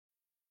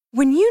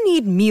When you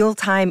need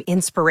mealtime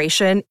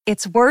inspiration,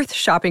 it's worth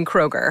shopping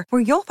Kroger,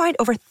 where you'll find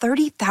over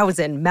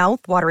 30,000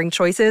 mouth-watering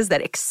choices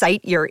that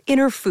excite your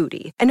inner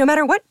foodie. And no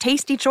matter what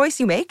tasty choice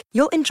you make,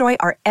 you'll enjoy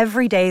our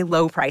everyday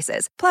low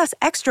prices, plus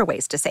extra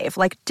ways to save,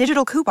 like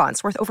digital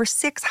coupons worth over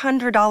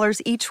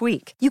 $600 each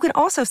week. You can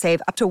also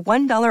save up to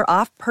 $1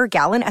 off per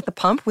gallon at the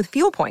pump with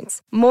fuel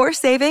points. More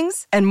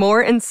savings and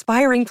more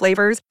inspiring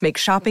flavors make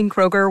shopping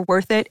Kroger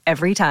worth it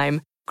every time.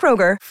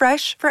 Kroger,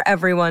 fresh for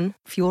everyone.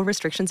 Fuel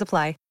restrictions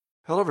apply.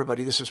 Hello,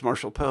 everybody. This is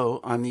Marshall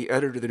Poe. I'm the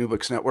editor of the New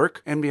Books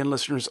Network. NBN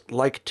listeners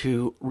like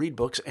to read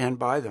books and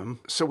buy them.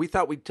 So we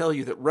thought we'd tell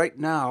you that right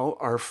now,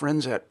 our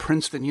friends at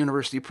Princeton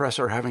University Press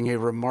are having a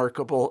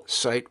remarkable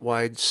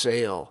site-wide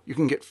sale. You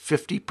can get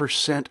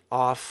 50%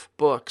 off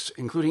books,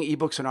 including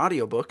ebooks and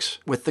audiobooks,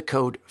 with the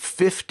code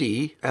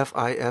 50,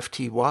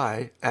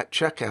 F-I-F-T-Y, at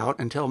checkout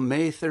until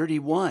May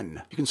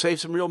 31. You can save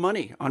some real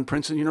money on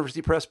Princeton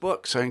University Press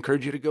books. I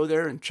encourage you to go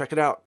there and check it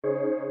out.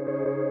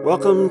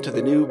 Welcome to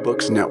the New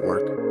Books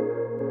Network.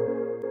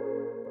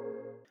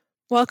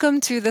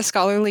 Welcome to the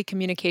Scholarly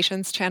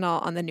Communications channel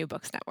on the New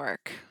Books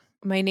Network.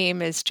 My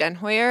name is Jen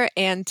Hoyer,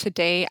 and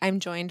today I'm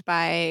joined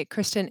by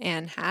Kristin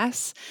Ann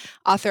Haas,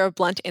 author of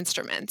Blunt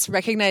Instruments,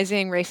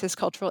 Recognizing Racist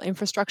Cultural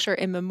Infrastructure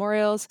in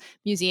Memorials,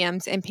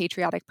 Museums, and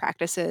Patriotic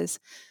Practices,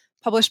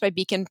 published by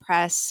Beacon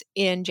Press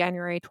in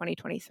January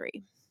 2023.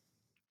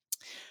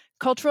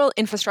 Cultural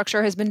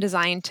infrastructure has been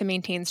designed to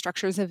maintain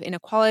structures of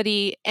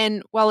inequality,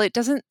 and while it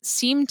doesn't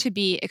seem to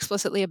be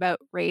explicitly about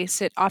race,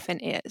 it often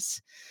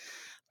is.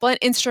 Blunt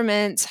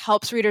Instruments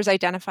helps readers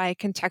identify,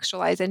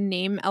 contextualize, and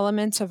name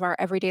elements of our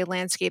everyday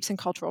landscapes and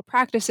cultural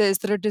practices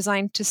that are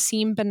designed to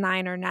seem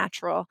benign or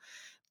natural,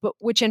 but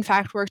which in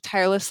fact work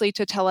tirelessly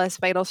to tell us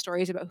vital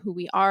stories about who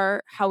we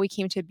are, how we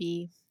came to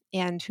be,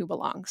 and who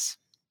belongs.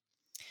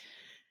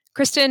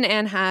 Kristin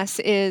Ann Haas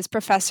is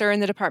professor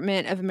in the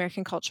Department of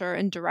American Culture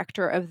and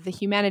director of the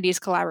Humanities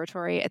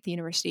Collaboratory at the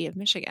University of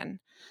Michigan.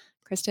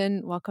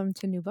 Kristin, welcome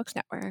to New Books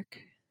Network.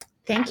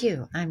 Thank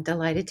you. I'm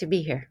delighted to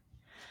be here.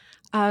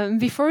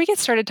 Before we get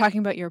started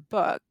talking about your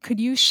book, could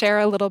you share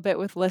a little bit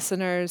with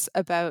listeners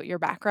about your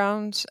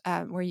background,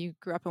 where you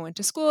grew up and went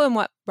to school, and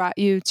what brought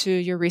you to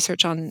your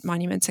research on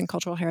monuments and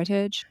cultural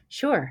heritage?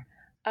 Sure.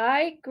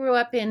 I grew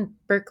up in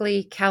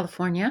Berkeley,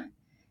 California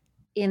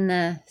in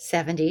the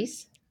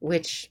 70s,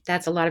 which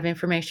that's a lot of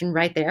information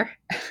right there.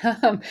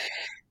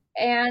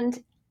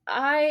 And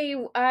I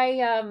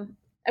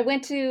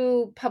went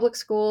to public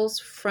schools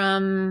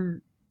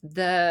from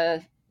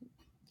the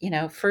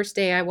first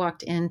day I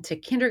walked into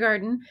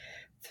kindergarten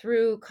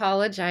through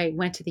college. I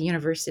went to the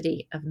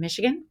University of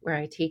Michigan, where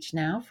I teach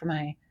now for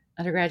my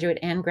undergraduate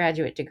and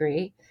graduate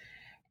degree.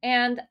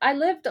 And I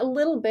lived a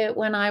little bit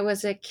when I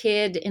was a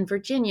kid in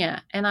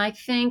Virginia. And I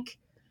think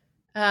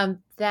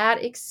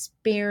that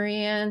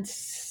experience,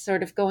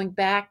 sort of going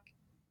back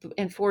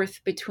and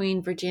forth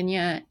between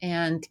Virginia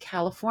and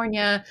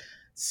California,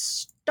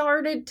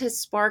 started to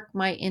spark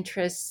my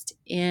interest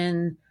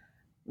in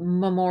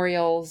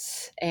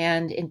memorials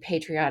and in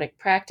patriotic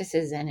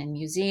practices and in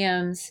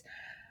museums.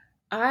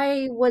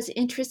 I was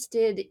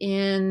interested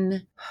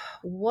in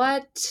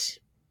what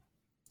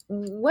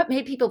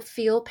made people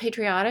feel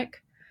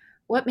patriotic,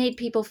 what made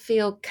people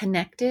feel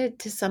connected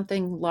to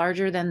something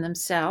larger than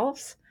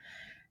themselves.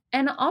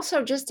 And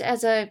also, just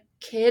as a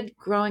kid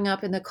growing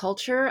up in the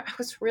culture, I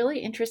was really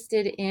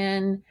interested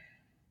in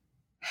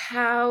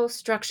how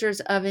structures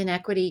of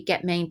inequity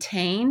get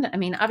maintained. I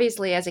mean,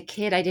 obviously, as a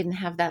kid, I didn't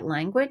have that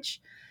language.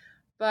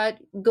 But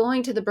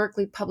going to the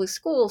Berkeley public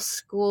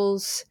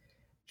schools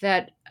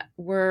that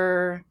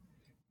were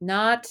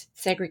not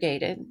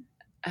segregated,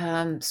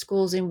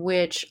 schools in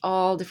which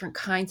all different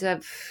kinds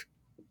of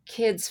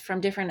kids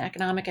from different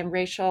economic and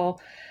racial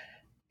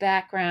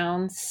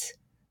backgrounds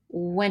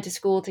went to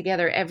school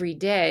together every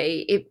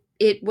day,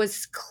 it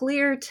was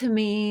clear to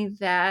me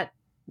that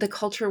the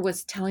culture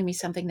was telling me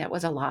something that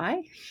was a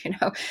lie,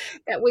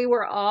 that we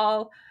were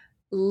all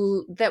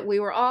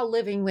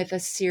living with a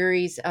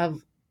series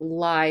of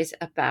lies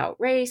about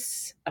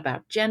race,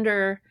 about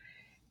gender.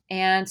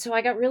 And so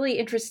I got really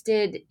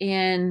interested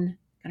in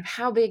kind of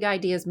how big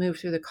ideas move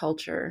through the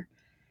culture.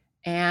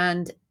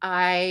 And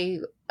I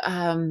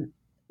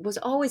was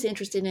always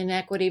interested in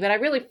equity, but I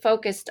really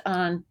focused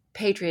on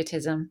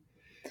patriotism.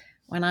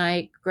 When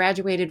I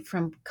graduated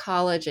from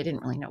college, I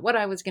didn't really know what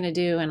I was going to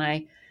do. And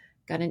I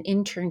got an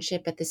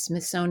internship at the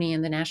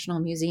Smithsonian, the National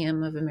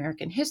Museum of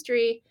American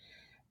History,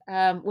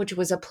 which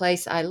was a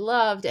place I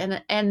loved.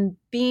 And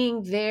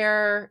being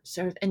there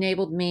sort of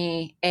enabled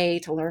me,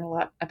 to learn a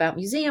lot about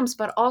museums,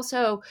 but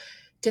also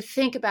to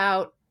think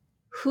about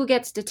who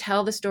gets to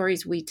tell the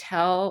stories we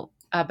tell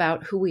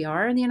about who we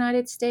are in the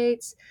United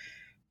States,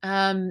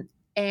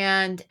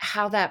 and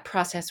how that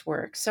process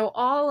works. So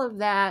all of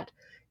that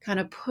kind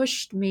of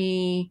pushed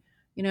me,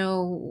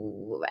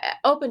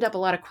 opened up a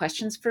lot of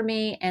questions for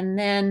me. And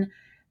then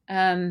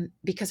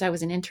because I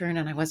was an intern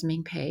and I wasn't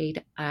being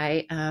paid,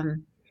 I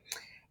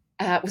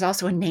was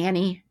also a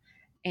nanny,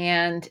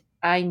 and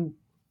I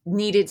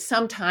needed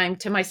some time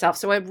to myself.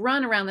 So I'd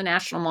run around the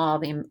National Mall.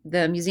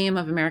 The Museum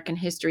of American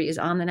History is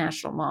on the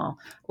National Mall.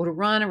 I would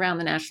run around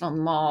the National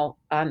Mall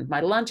on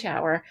my lunch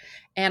hour,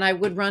 and I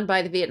would run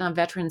by the Vietnam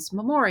Veterans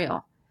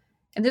Memorial.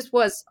 And this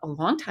was a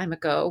long time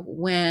ago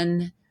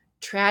when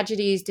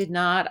tragedies did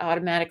not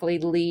automatically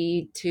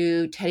lead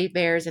to teddy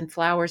bears and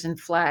flowers and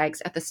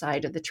flags at the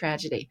site of the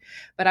tragedy.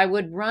 But I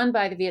would run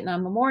by the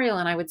Vietnam Memorial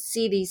and I would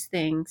see these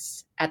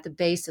things at the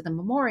base of the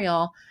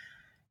memorial.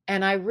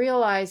 And I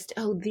realized,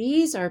 oh,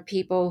 these are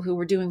people who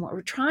were doing what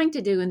we're trying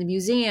to do in the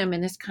museum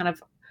in this kind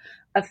of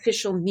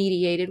official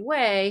mediated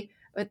way,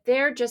 but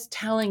they're just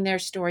telling their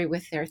story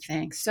with their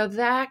things. So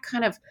that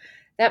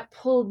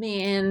pulled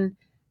me in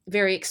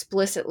very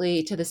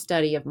explicitly to the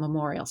study of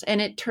memorials. And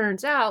it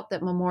turns out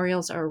that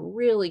memorials are a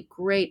really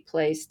great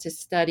place to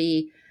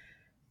study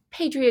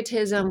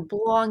patriotism,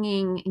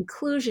 belonging,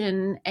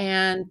 inclusion,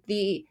 and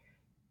the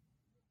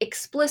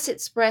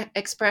explicit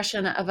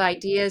expression of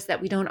ideas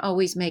that we don't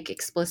always make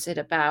explicit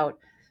about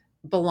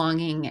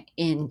belonging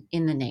in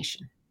the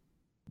nation.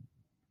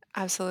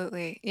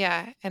 Absolutely.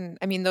 Yeah. And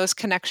I mean, those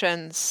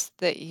connections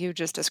that you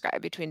just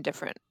described between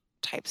different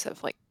types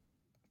of like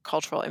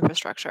cultural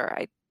infrastructure,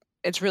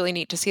 it's really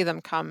neat to see them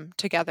come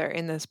together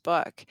in this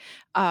book.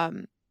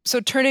 So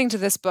turning to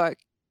this book,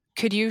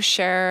 could you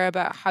share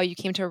about how you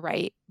came to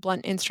write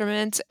Blunt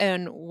Instruments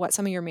and what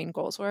some of your main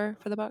goals were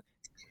for the book?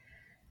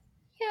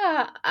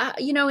 Yeah.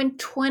 In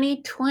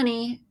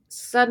 2020,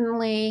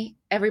 suddenly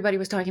everybody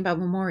was talking about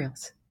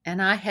memorials.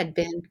 And I had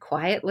been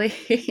quietly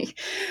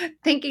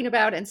thinking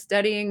about and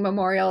studying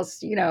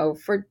memorials,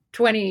 for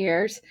 20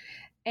 years.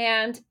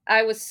 And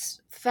I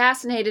was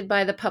fascinated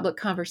by the public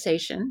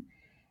conversation.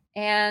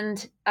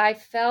 And I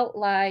felt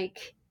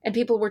like, and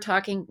people were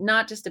talking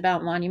not just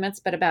about monuments,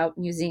 but about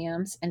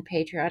museums and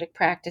patriotic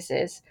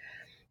practices.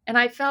 And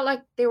I felt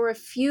like there were a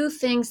few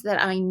things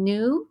that I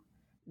knew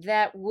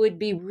that would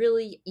be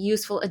really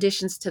useful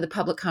additions to the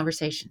public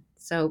conversation.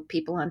 So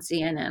people on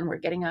CNN were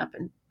getting up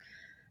and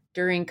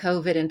during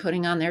COVID and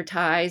putting on their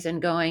ties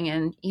and going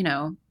and,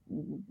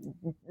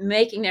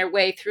 making their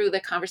way through the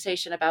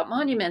conversation about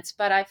monuments.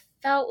 But I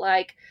felt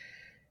like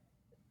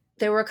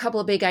there were a couple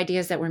of big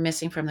ideas that were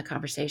missing from the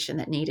conversation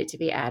that needed to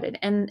be added.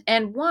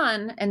 And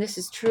one, and this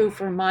is true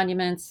for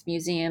monuments,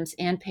 museums,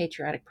 and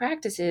patriotic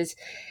practices,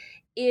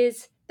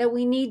 is that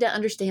we need to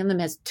understand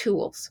them as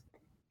tools.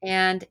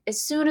 And as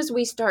soon as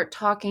we start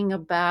talking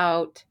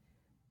about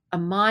a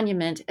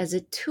monument as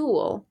a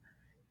tool,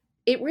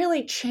 it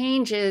really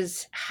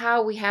changes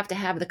how we have to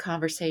have the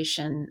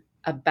conversation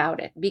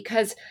about it.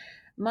 Because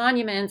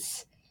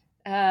monuments,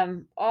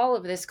 all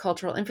of this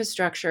cultural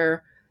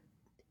infrastructure,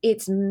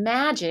 its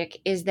magic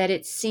is that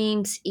it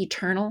seems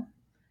eternal.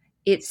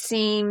 It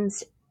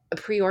seems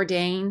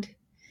preordained.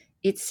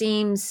 It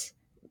seems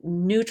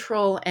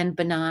neutral and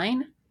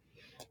benign.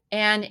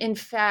 And in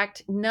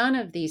fact, none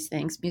of these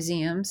things,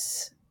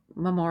 museums,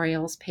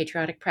 memorials,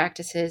 patriotic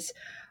practices,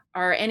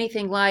 are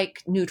anything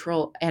like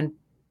neutral and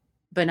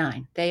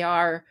benign. They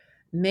are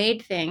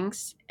made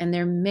things and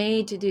they're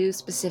made to do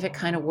specific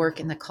kind of work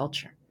in the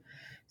culture.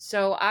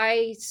 So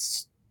I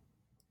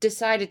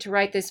decided to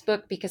write this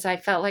book because I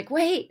felt like,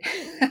 wait,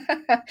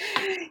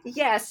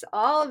 yes,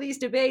 all of these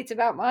debates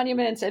about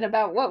monuments and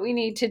about what we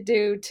need to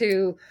do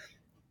to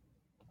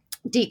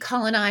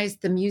decolonize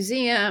the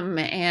museum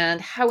and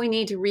how we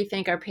need to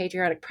rethink our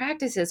patriotic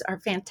practices are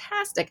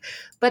fantastic.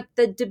 But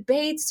the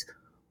debates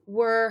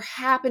were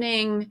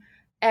happening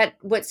at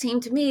what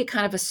seemed to me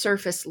kind of a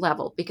surface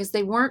level because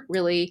they weren't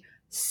really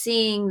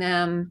seeing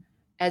them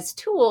as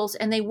tools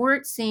and they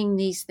weren't seeing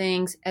these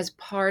things as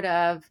part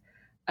of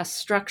a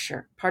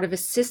structure, part of a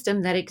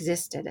system that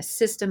existed, a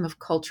system of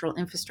cultural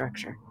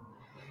infrastructure.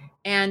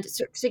 And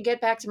so, to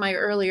get back to my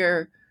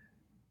earlier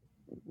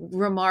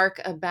remark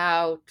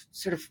about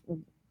sort of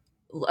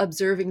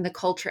observing the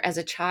culture as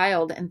a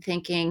child and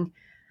thinking,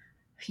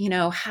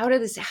 how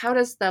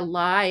does the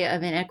lie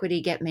of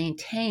inequity get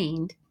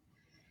maintained?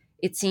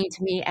 It seemed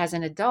to me as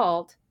an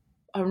adult,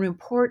 an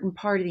important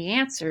part of the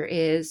answer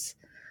is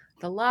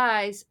the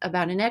lies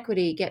about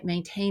inequity get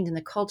maintained in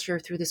the culture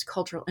through this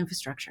cultural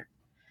infrastructure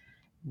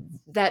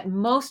that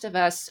most of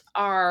us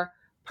are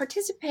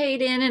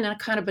participate in a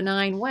kind of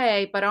benign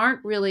way, but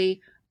aren't really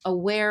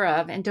aware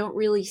of and don't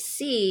really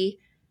see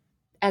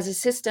as a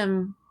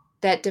system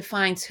that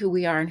defines who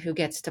we are and who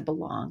gets to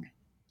belong,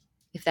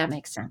 if that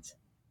makes sense.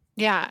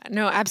 Yeah,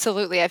 no,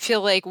 absolutely. I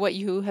feel like what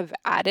you have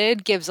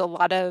added gives a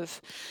lot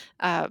of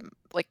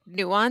like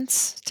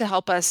nuance to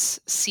help us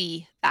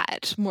see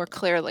that more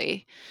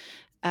clearly.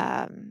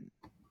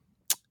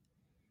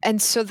 And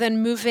so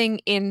then moving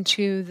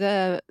into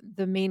the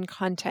main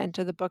content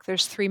of the book,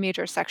 there's 3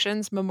 major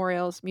sections: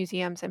 memorials,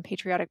 museums, and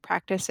patriotic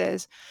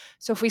practices.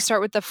 So if we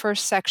start with the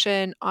first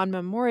section on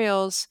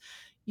memorials,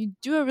 you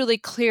do a really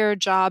clear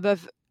job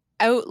of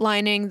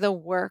outlining the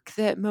work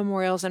that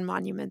memorials and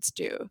monuments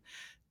do.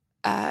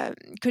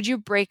 Could you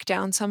break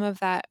down some of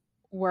that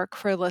work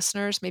for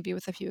listeners, maybe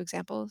with a few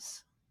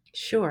examples?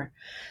 Sure.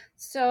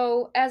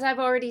 So as I've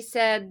already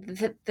said,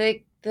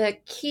 the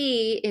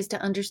key is to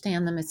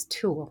understand them as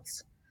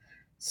tools.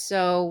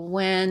 So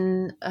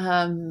when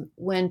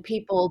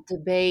people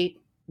debate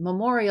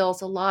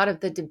memorials, a lot of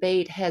the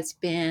debate has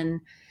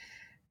been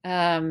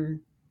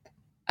um,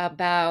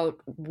 about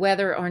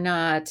whether or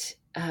not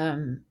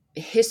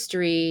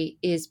history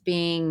is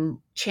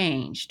being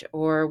changed,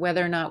 or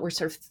whether or not we're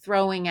sort of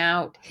throwing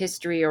out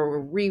history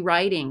or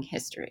rewriting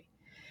history.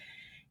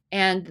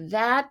 And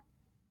that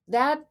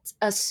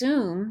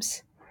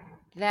assumes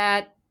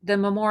that the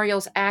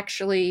memorials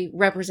actually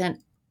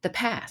represent the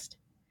past.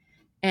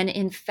 And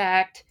in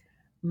fact,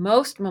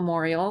 most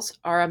memorials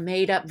are a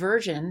made up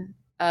version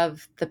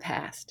of the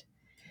past.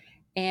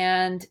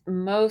 And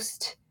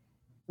most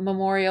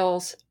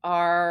memorials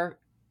are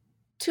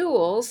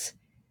tools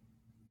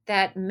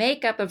that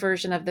make up a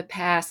version of the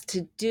past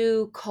to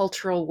do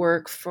cultural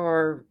work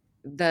for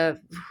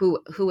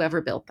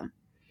whoever built them.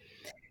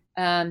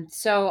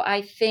 So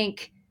I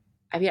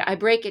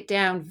break it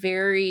down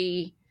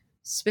very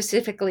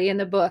specifically in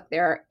the book.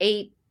 There are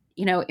 8,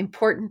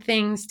 important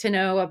things to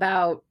know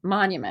about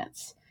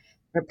monuments.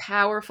 They're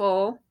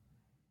powerful.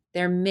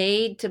 They're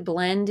made to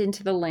blend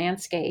into the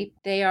landscape.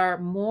 They are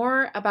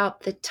more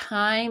about the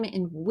time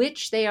in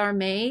which they are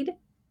made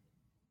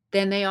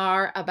than they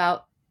are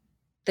about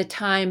the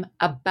time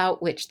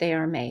about which they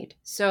are made.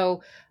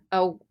 So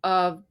a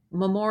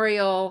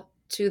memorial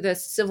to the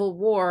Civil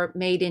War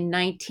made in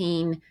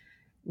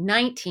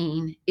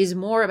 1919 is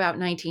more about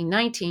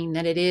 1919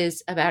 than it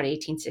is about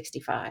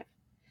 1865.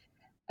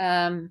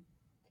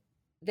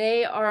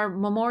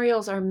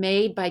 Memorials are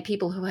made by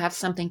people who have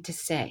something to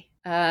say.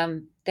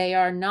 They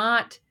are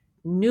not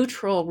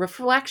neutral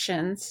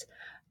reflections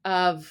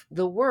of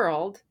the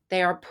world.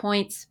 They are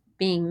points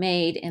being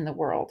made in the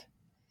world.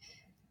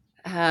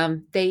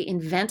 They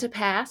invent a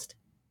past.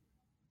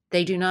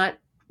 They do not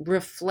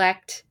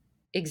reflect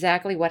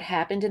exactly what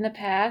happened in the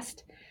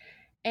past.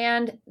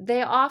 And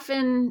they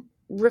often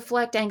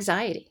reflect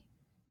anxiety.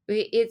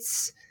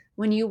 It's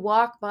when you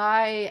walk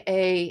by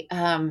a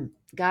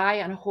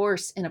guy on a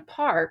horse in a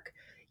park,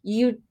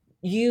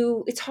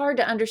 it's hard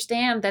to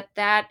understand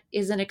that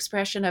is an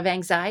expression of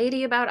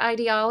anxiety about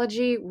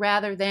ideology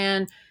rather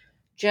than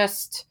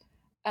just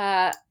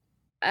uh,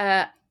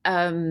 uh,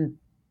 um,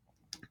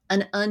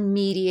 an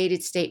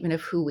unmediated statement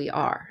of who we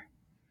are.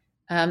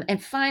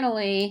 And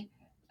finally,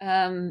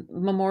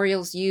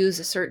 memorials use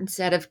a certain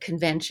set of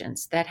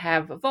conventions that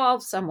have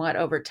evolved somewhat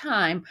over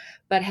time,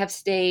 but have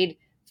stayed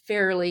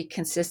fairly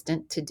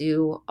consistent to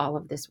do all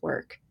of this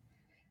work.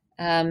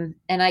 And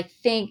I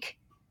think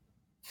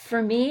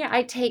for me,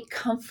 I take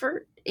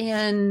comfort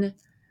in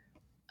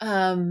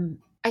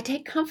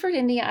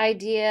the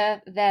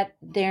idea that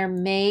they're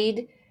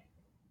made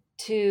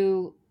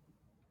to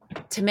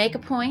make a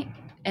point,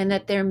 and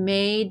that they're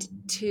made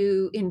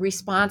in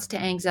response to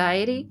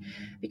anxiety,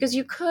 because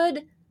you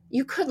could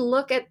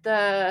look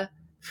at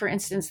for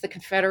instance, the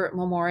Confederate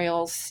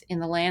memorials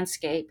in the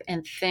landscape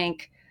and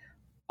think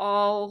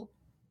all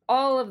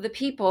of the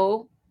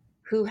people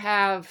who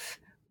have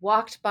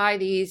walked by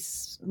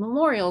these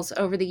memorials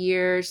over the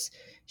years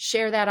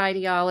share that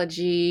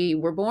ideology,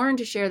 were born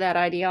to share that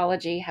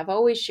ideology, have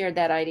always shared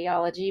that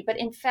ideology. But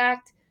in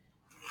fact,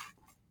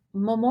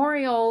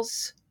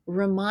 memorials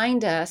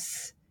remind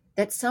us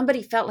that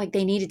somebody felt like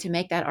they needed to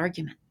make that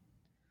argument.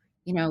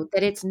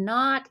 That it's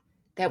not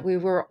that we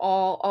were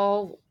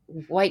all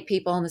white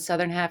people in the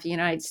southern half of the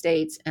United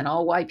States and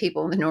all white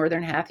people in the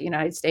northern half of the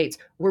United States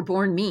were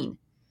born mean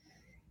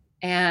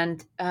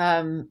and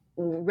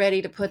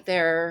ready to put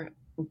their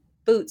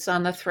boots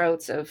on the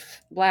throats of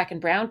Black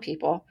and brown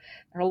people.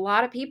 There are a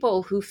lot of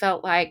people who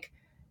felt like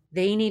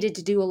they needed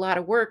to do a lot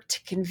of work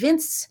to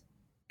convince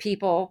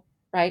people,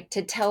 right,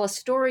 to tell a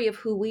story of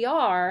who we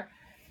are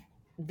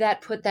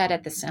that put that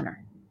at the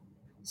center.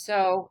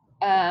 So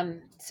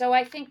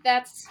I think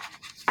that's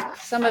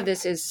some of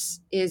this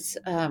is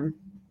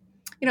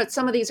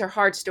some of these are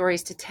hard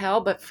stories to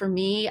tell, but for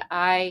me,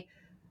 I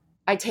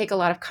take a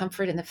lot of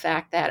comfort in the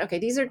fact that, okay,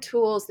 these are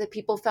tools that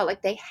people felt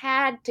like they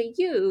had to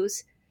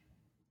use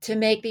to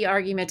make the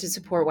argument to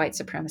support white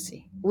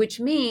supremacy,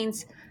 which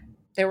means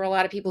there were a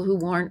lot of people who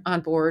weren't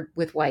on board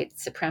with white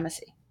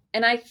supremacy.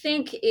 And I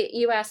think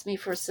you asked me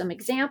for some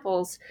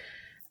examples.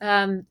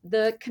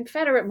 The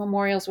Confederate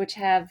memorials, which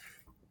have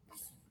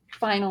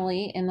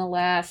finally in the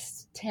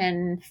last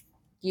 10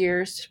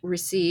 years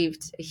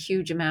received a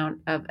huge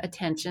amount of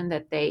attention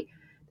that they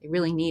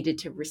really needed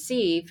to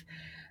receive,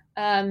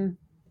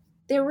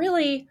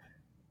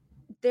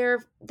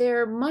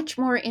 they're much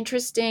more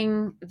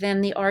interesting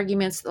than the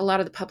arguments a lot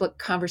of the public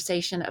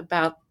conversation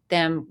about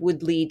them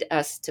would lead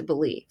us to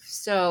believe.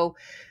 So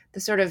the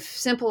sort of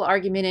simple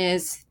argument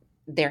is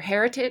their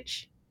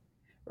heritage,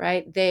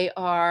 right? They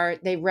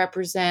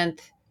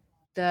represent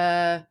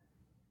the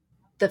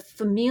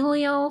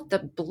familial, the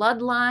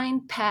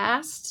bloodline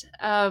past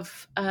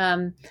of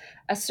a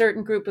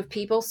certain group of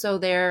people, so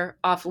they're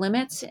off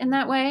limits in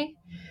that way.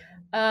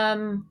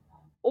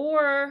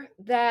 Or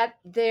that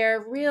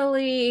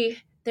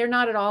they're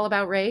not at all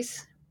about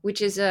race,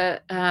 which is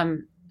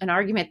an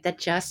argument that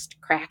just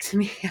cracks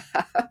me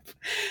up.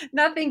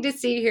 Nothing to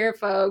see here,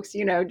 folks.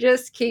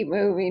 Just keep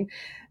moving.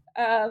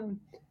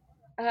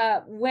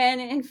 when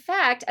in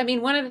fact, I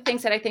mean, one of the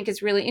things that I think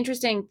is really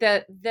interesting,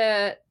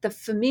 the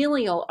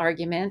familial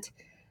argument,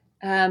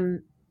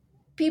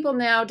 people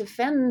now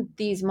defend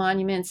these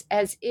monuments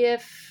as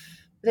if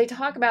they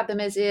talk about them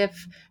as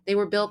if they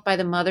were built by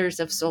the mothers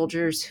of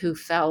soldiers who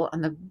fell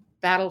on the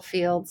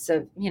battlefields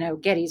of,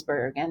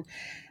 Gettysburg.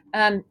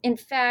 And in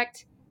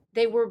fact,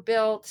 they were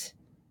built,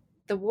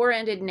 the war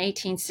ended in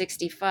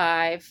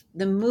 1865.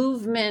 The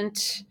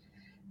movement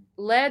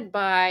led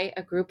by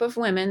a group of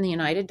women, the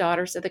United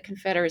Daughters of the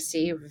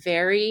Confederacy, a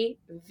very,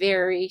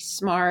 very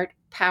smart,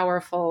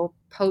 powerful,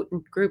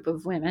 potent group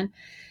of women.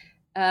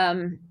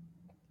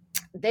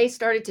 They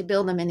started to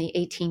build them in the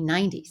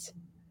 1890s.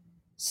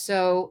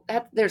 So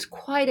there's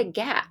quite a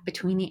gap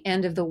between the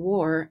end of the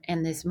war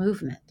and this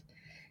movement.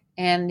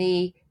 And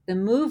the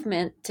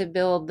movement to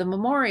build the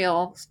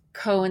memorial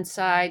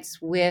coincides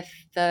with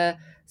the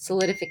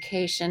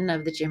solidification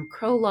of the Jim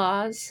Crow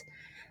laws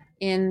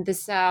in the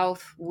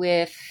South,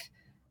 with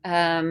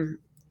the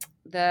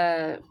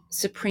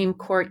Supreme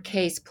Court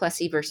case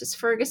Plessy versus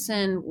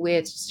Ferguson,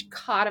 which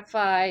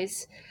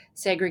codifies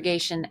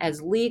segregation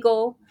as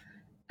legal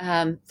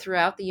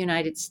throughout the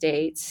United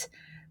States.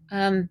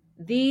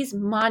 These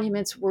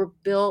monuments were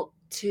built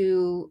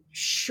to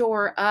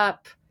shore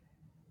up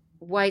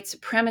white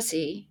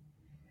supremacy,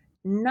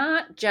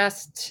 not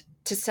just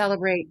to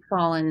celebrate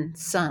fallen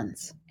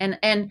sons. And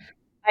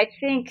I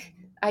think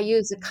I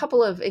use a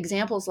couple of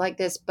examples like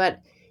this,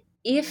 but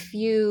if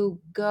you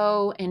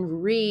go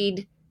and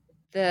read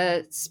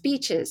the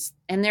speeches,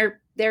 and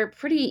they're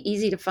pretty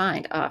easy to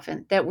find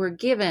often, that were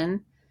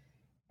given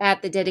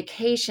at the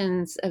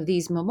dedications of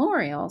these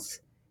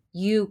memorials,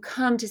 you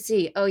come to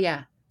see, oh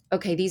yeah,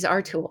 okay, these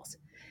are tools.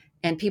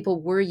 And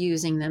people were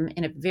using them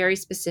in a very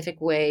specific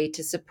way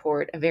to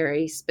support a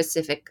very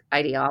specific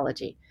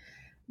ideology.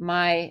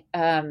 My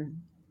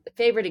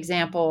favorite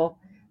example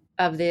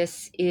of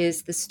this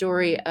is the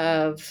story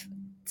of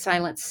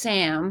Silent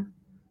Sam,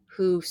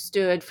 who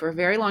stood for a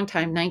very long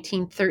time,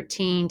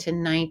 1913 to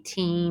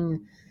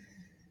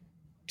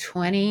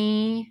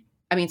 1920.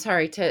 I mean,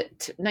 sorry, to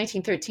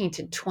 1913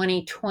 to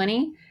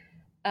 2020,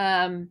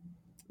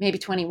 maybe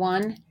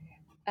 21.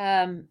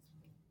 A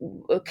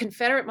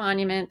Confederate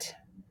monument,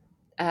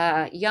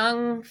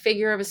 young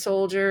figure of a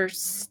soldier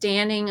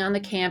standing on the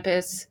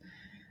campus.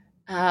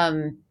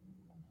 And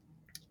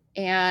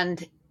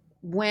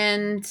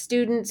when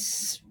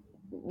students,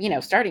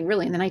 starting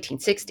really in the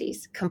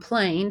 1960s,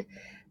 complained,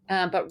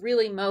 but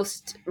really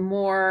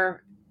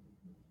more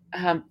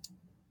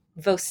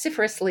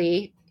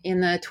vociferously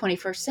in the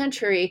 21st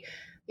century,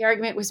 the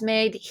argument was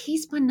made,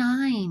 he's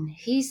benign.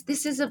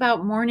 This is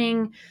about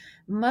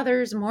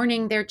mothers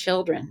mourning their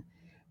children.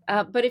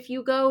 But if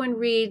you go and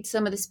read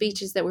some of the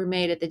speeches that were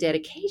made at the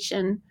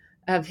dedication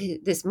of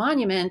this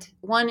monument,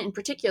 one in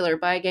particular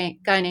by a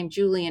guy named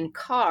Julian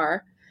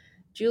Carr.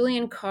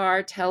 Julian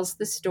Carr tells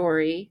the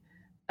story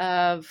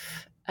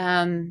of,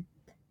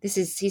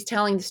 he's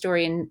telling the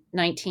story in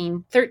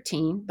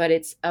 1913, but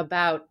it's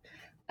about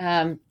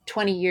 20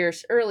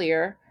 years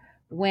earlier,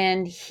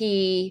 when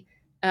he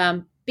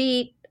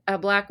beat a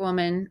Black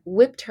woman,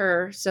 whipped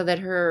her so that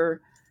her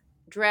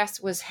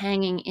dress was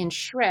hanging in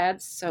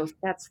shreds. So if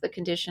that's the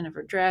condition of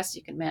her dress,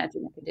 you can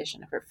imagine the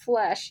condition of her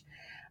flesh,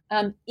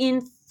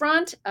 in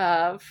front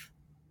of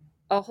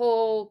a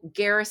whole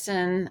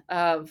garrison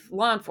of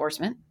law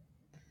enforcement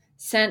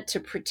sent to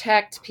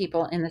protect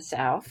people in the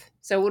South.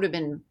 So it would have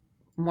been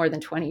more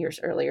than 20 years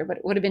earlier, but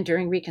it would have been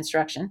during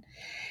Reconstruction.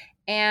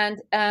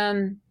 And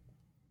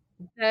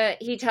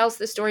he tells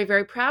the story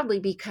very proudly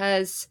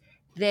because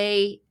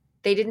they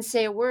didn't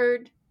say a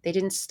word. They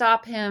didn't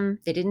stop him.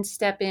 They didn't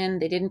step in.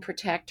 They didn't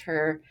protect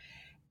her.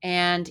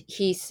 And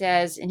he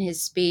says in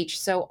his speech,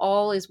 so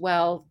all is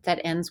well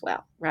that ends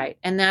well, right?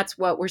 And that's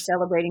what we're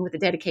celebrating with the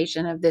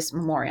dedication of this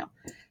memorial.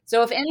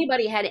 So if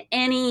anybody had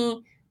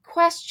any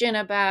question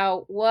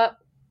about what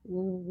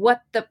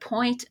the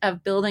point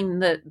of building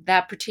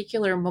that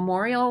particular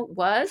memorial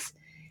was,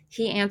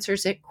 he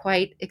answers it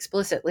quite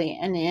explicitly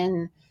and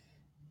in,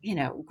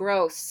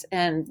 gross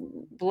and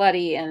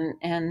bloody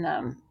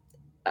and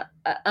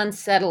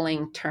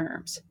unsettling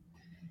terms.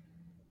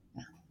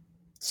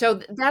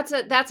 So that's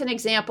an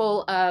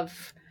example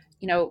of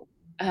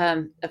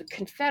of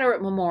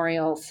Confederate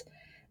memorials,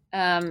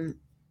 and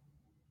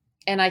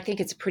I think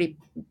it's a pretty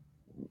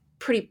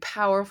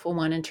powerful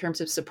one in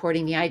terms of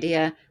supporting the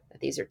idea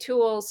that these are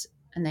tools,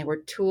 and they were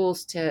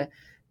tools to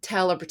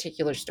tell a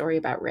particular story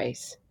about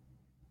race.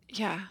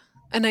 Yeah,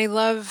 and I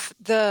love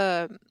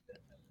the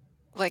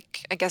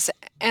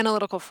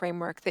analytical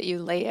framework that you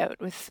lay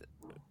out with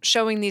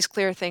showing these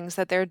clear things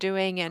that they're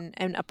doing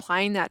and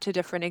applying that to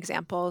different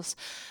examples.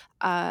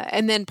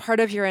 And then part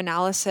of your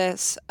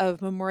analysis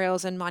of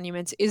memorials and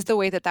monuments is the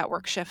way that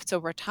work shifts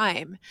over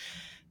time.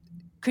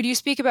 Could you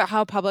speak about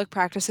how public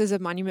practices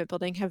of monument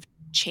building have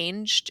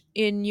changed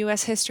in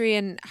U.S. history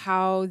and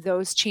how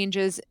those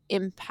changes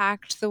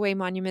impact the way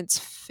monuments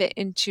fit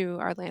into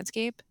our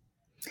landscape?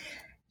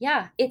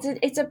 Yeah,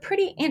 it's a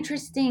pretty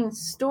interesting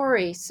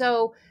story.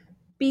 So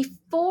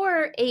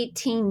before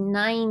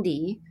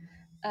 1890,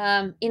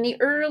 In the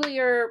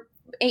earlier,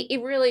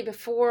 really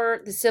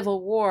before the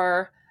Civil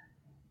War,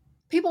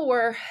 people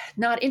were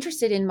not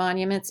interested in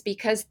monuments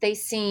because they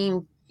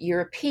seemed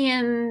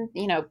European,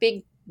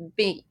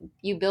 big,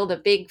 you build a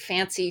big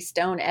fancy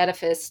stone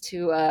edifice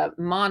to a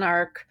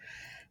monarch,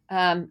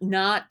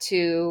 not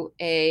to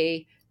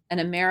an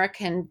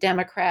American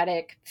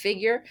democratic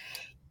figure.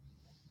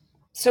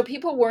 So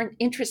people weren't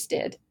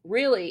interested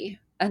really.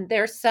 And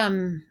there's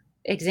some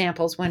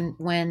examples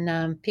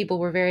when people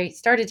were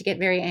started to get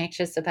very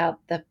anxious about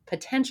the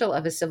potential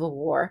of a civil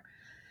war.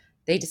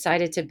 They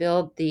decided to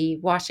build the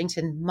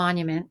Washington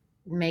Monument,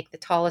 make the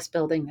tallest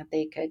building that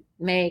they could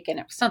make. And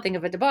it was something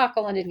of a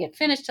debacle and didn't get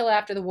finished till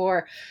after the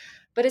war.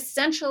 But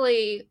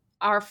essentially,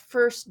 our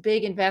first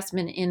big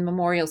investment in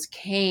memorials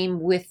came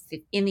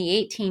in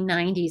the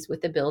 1890s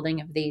with the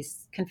building of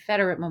these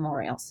Confederate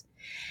memorials.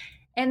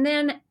 And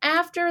then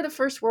after the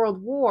First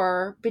World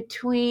War,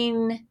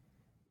 between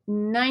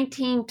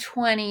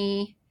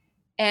 1920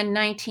 and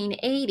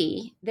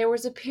 1980, there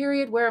was a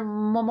period where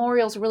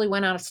memorials really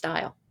went out of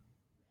style.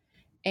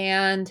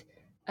 And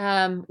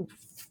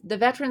the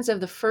veterans of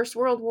the First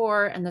World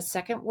War and the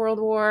Second World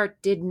War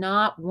did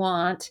not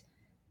want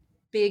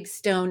big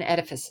stone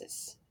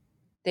edifices.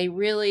 They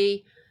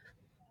really,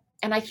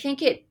 and I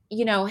think it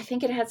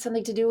had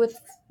something to do with,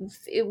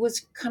 it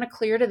was kind of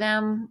clear to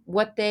them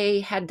what they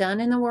had done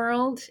in the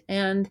world,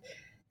 and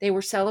they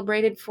were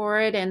celebrated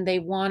for it, and they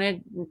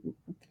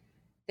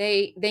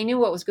knew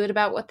what was good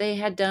about what they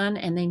had done,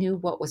 and they knew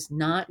what was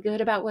not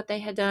good about what they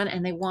had done,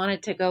 and they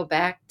wanted to go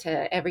back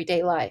to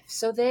everyday life.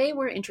 So they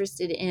were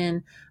interested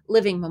in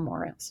living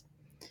memorials.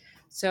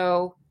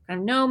 So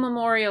no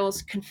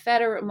memorials,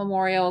 Confederate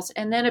memorials,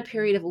 and then a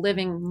period of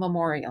living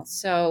memorials.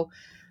 So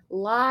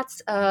lots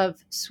of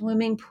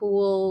swimming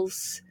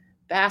pools,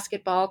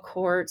 basketball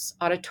courts,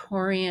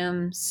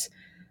 auditoriums.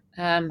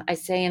 I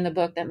say in the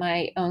book that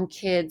my own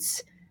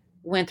kids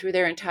went through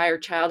their entire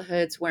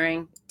childhoods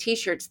wearing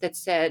T-shirts that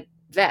said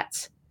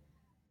vets,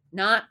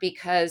 not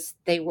because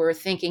they were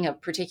thinking of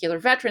particular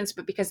veterans,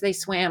 but because they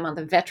swam on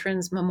the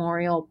Veterans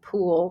Memorial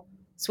Pool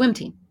swim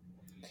team.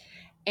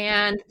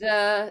 And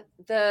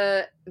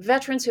the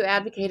veterans who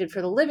advocated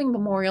for the living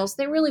memorials,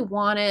 they really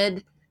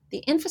wanted the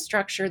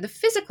infrastructure, the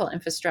physical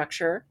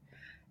infrastructure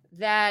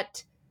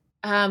that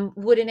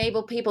would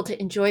enable people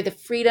to enjoy the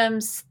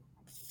freedoms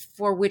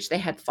for which they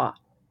had fought.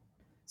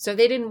 So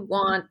they didn't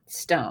want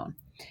stone.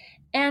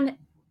 And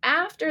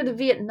after the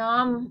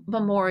Vietnam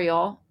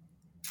Memorial,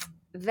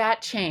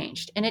 that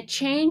changed. And it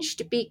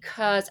changed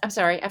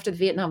after the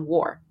Vietnam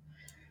War.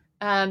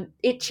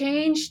 It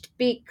changed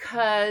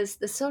because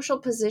the social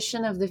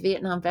position of the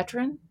Vietnam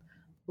veteran,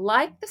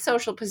 like the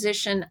social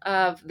position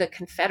of the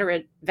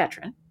Confederate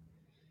veteran,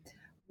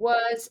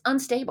 was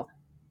unstable.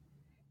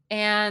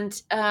 And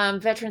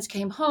veterans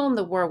came home.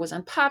 The war was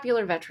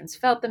unpopular. Veterans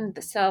felt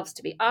themselves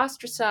to be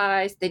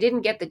ostracized. They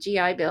didn't get the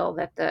GI Bill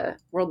that the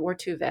World War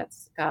II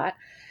vets got.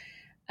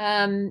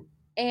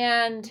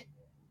 And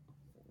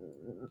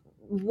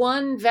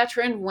one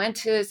veteran went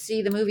to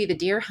see the movie The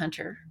Deer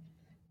Hunter,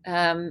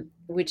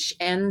 which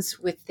ends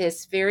with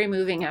this very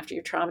moving, after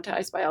you're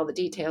traumatized by all the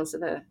details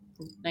of the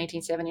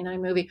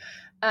 1979 movie,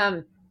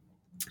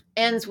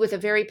 ends with a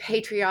very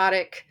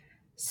patriotic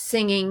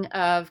singing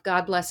of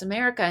God Bless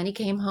America. And he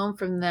came home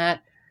from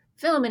that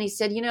film and he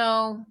said,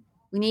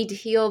 we need to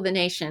heal the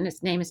nation.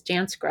 His name is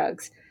Jan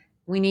Scruggs.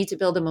 We need to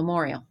build a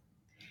memorial.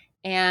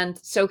 And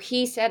so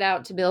he set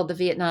out to build the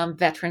Vietnam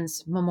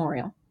Veterans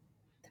Memorial,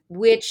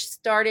 which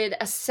started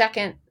a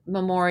second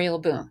memorial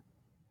boom.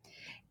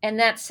 And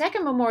that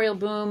second memorial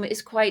boom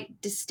is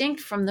quite distinct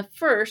from the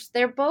first.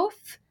 They're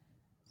both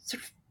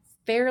sort of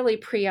fairly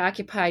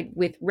preoccupied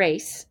with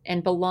race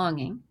and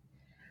belonging.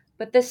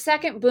 But the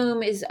second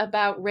boom is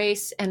about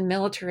race and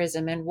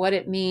militarism and what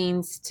it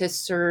means to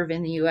serve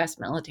in the U.S.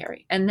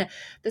 military. And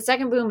the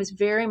second boom is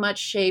very much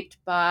shaped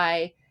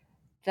by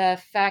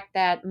the fact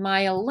that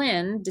Maya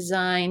Lin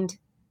designed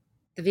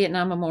the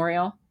Vietnam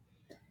Memorial.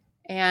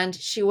 And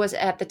she was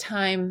at the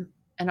time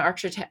an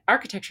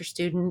architecture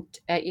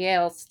student at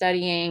Yale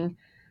studying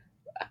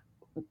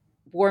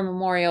war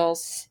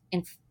memorials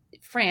in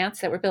France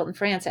that were built in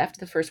France after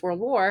the First World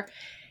War.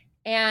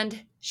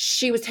 And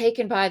she was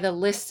taken by the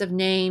lists of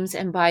names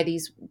and by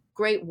these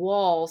great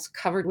walls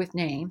covered with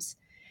names.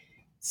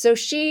 So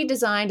she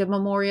designed a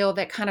memorial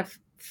that kind of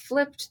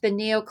flipped the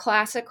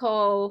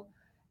neoclassical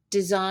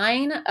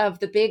design of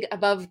the big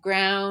above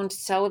ground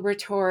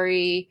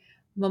celebratory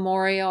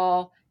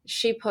memorial.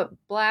 She put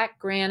black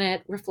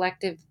granite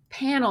reflective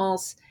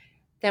panels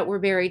that were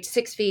buried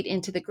 6 feet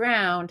into the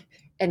ground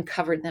and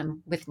covered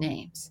them with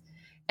names.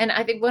 And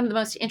I think one of the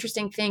most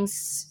interesting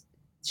things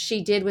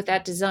she did with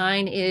that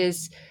design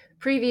is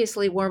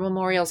previously war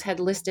memorials had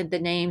listed the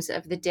names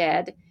of the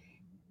dead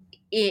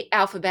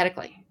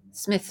alphabetically.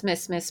 Smith, Smith,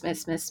 Smith, Smith,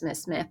 Smith, Smith,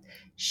 Smith.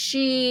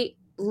 She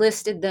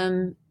listed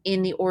them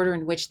in the order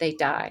in which they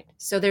died.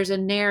 So there's a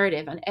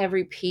narrative on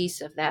every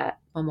piece of that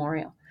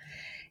memorial.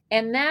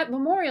 And that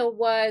memorial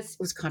was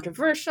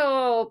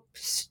controversial,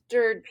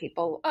 stirred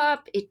people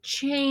up. It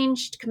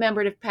changed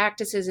commemorative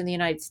practices in the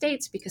United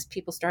States because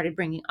people started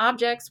bringing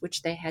objects,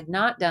 which they had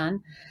not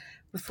done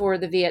before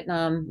the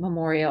Vietnam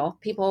Memorial.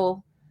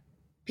 People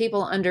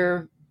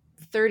under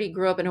 30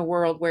 grew up in a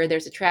world where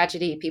there's a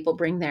tragedy, people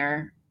bring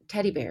their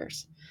teddy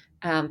bears.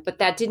 But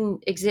that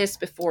didn't exist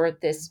before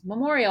this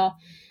memorial.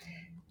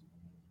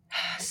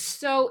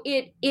 So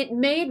it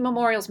made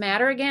memorials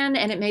matter again,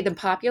 and it made them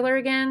popular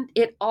again.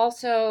 It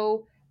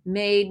also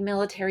made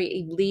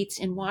military elites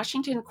in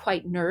Washington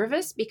quite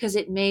nervous because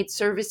it made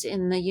service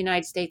in the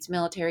United States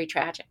military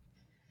tragic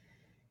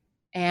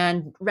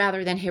and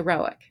rather than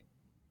heroic.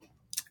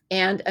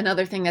 And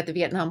another thing that the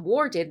Vietnam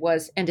War did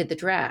was ended the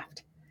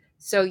draft.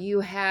 So you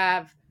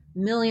have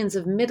millions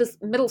of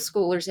middle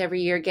schoolers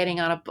every year getting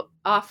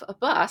off a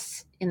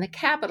bus in the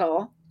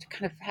Capitol to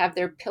kind of have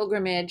their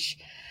pilgrimage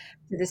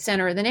to the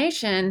center of the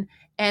nation.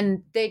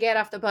 And they get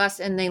off the bus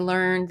and they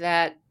learn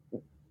that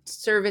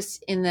service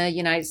in the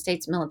United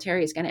States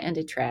military is going to end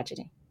in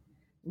tragedy.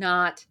 You're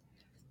not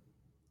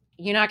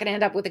going to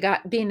end up with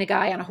being the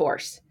guy on a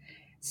horse.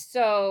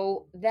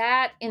 So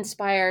that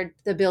inspired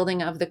the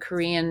building of the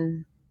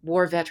Korean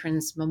War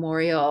Veterans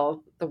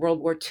Memorial, the World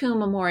War II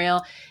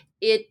Memorial.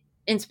 It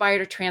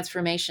inspired a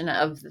transformation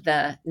of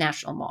the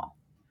National Mall.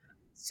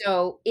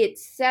 So it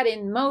set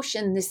in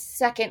motion this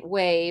second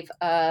wave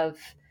of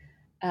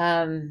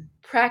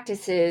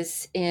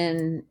practices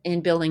in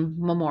building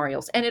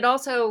memorials. And it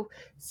also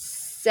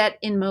set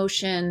in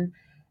motion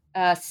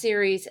a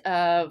series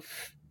of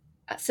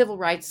civil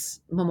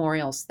rights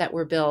memorials that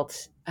were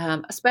built,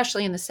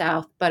 especially in the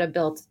South, but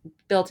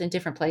built in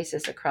different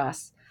places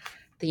across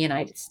the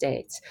United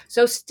States.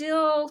 So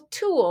still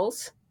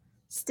tools,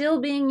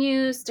 still being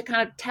used to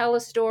kind of tell a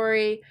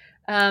story,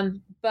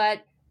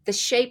 but the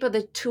shape of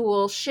the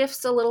tool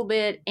shifts a little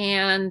bit,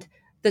 and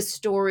the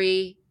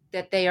story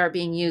that they are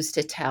being used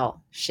to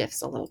tell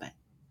shifts a little bit.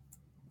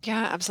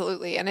 Yeah,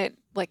 absolutely. And it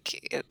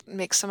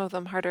makes some of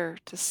them harder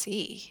to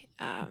see,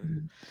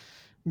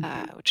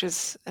 which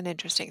is an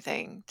interesting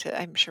thing.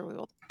 I'm sure we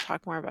will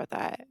talk more about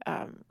that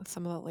with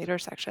some of the later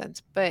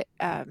sections. But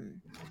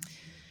then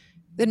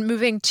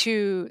moving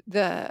to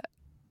the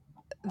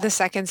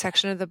second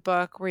section of the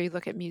book, where you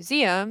look at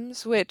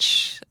museums,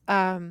 which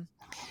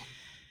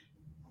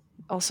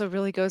also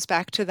really goes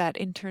back to that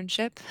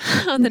internship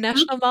on the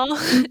National Mall.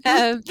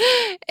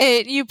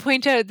 You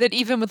point out that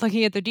even with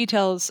looking at the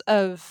details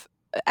of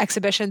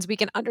exhibitions, we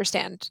can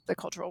understand the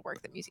cultural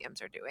work that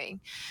museums are doing.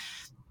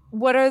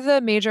 What are the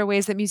major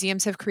ways that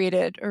museums have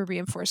created or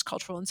reinforced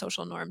cultural and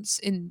social norms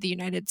in the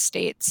United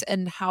States,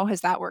 and how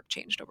has that work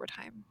changed over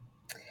time?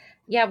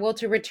 Yeah, well,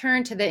 to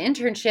return to the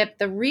internship,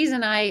 the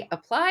reason I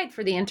applied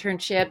for the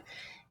internship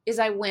is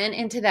I went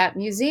into that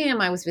museum.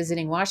 I was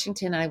visiting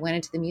Washington. I went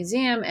into the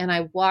museum and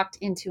I walked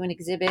into an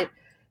exhibit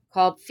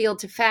called Field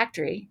to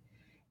Factory.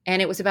 And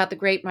it was about the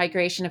great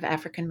migration of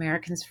African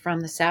Americans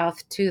from the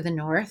South to the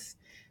North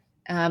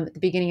at the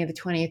beginning of the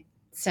 20th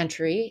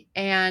century.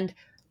 And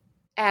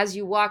as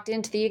you walked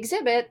into the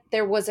exhibit,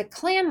 there was a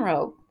Klan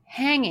robe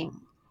hanging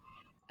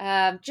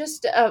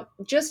just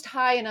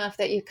high enough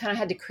that you kind of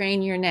had to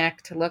crane your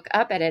neck to look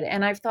up at it.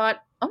 And I've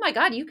thought, oh my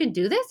God, you can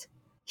do this?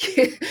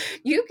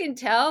 You can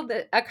tell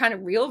a kind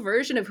of real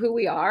version of who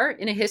we are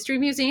in a history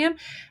museum.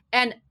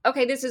 And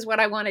okay, this is what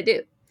I want to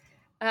do.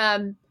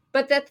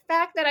 But the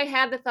fact that I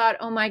had the thought,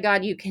 oh my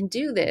God, you can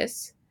do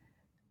this,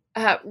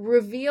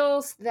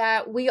 reveals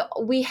that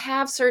we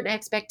have certain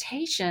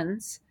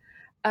expectations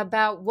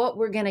about what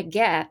we're going to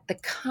get, the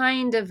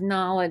kind of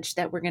knowledge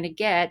that we're going to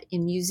get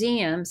in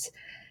museums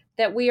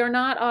that we are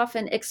not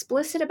often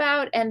explicit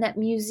about, and that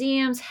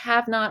museums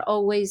have not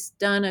always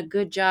done a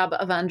good job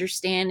of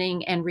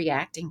understanding and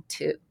reacting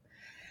to.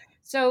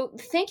 So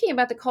thinking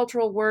about the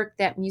cultural work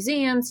that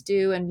museums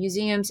do, and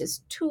museums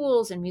as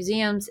tools and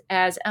museums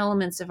as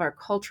elements of our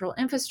cultural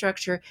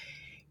infrastructure,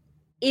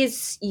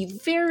 is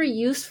very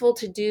useful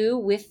to do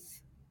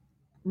with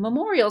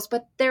memorials,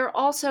 but they're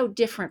also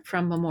different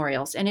from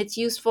memorials. And it's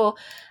useful,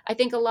 I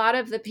think a lot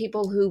of the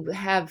people who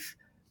have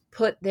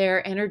put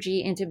their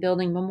energy into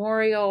building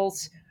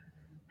memorials,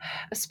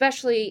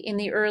 especially in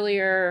the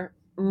earlier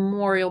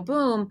memorial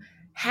boom,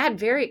 had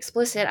very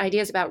explicit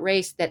ideas about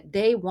race that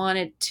they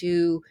wanted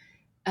to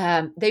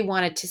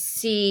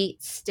see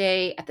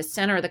stay at the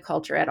center of the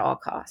culture at all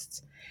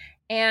costs.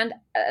 And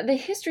the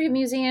history of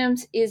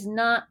museums is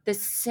not the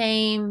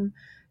same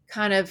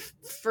kind of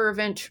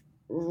fervent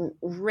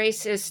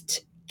racist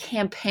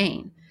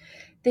campaign.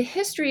 The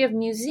history of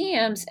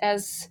museums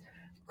as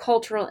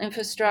cultural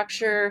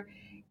infrastructure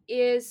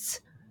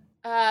ends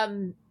up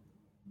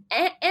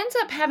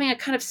having a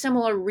kind of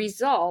similar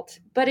result,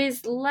 but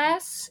is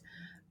less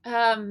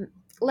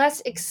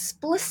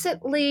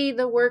explicitly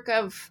the work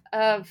of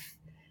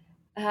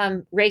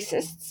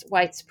racists,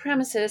 white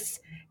supremacists,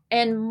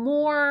 and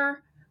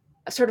more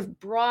a sort of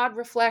broad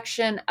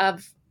reflection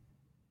of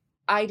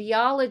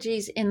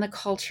ideologies in the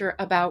culture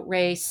about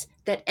race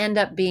that end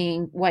up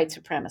being white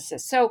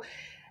supremacists. So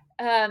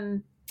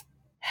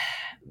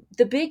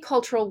the big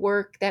cultural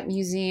work that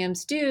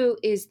museums do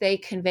is they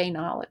convey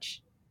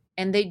knowledge,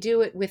 and they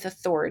do it with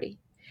authority.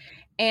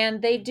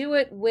 And they do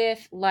it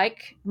with,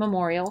 like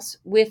memorials,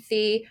 with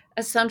the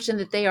assumption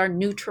that they are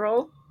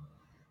neutral,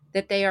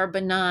 that they are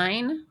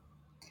benign,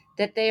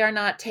 that they are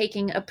not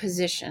taking a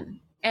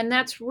position. And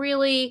that's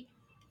really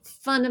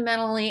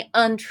fundamentally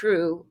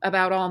untrue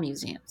about all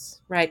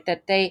museums, right?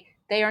 That they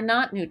are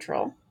not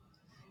neutral,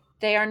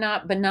 they are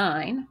not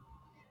benign,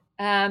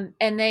 and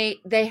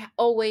they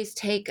always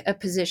take a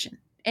position.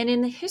 And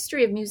in the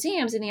history of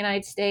museums in the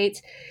United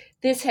States,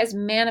 this has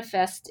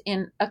manifested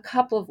in a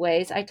couple of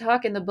ways. I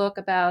talk in the book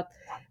about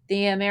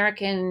the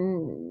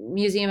American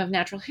Museum of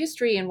Natural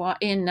History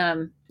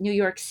in New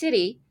York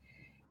City,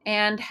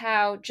 and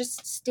how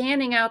just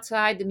standing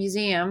outside the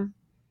museum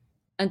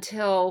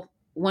until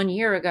 1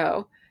 year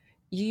ago,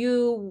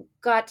 you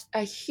got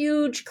a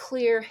huge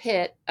clear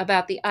hit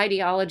about the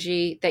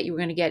ideology that you were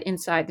going to get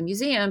inside the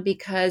museum,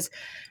 because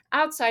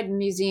outside the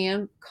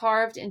museum,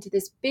 carved into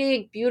this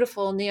big,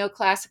 beautiful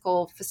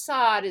neoclassical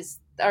facade,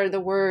 are the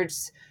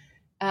words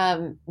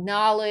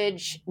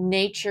knowledge,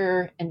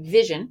 nature, and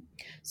vision.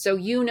 So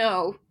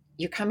you're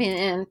coming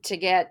in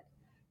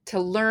to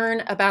learn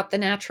about the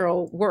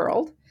natural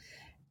world.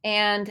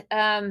 And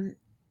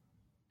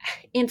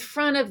in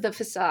front of the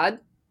facade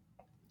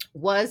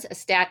was a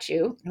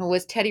statue. It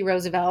was Teddy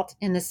Roosevelt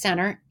in the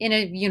center in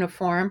a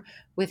uniform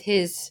with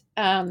his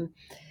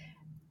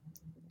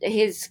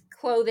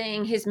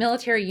clothing, his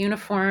military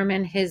uniform,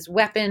 and his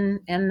weapon,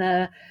 and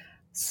the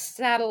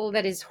saddle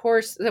that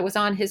was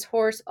on his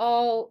horse,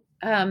 all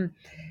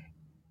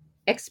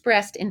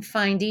expressed in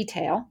fine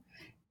detail.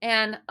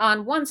 And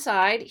on one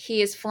side,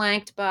 he is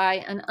flanked by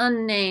an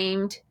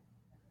unnamed,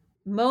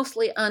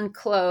 mostly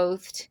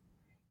unclothed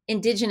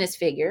indigenous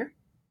figure.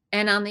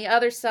 And on the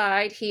other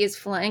side, he is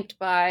flanked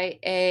by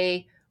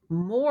a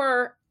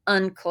more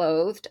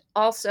unclothed,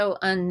 also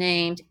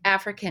unnamed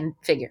African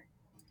figure.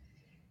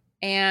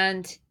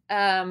 And,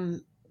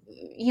 in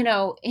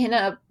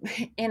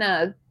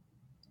a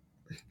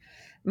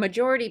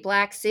majority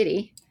Black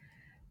city,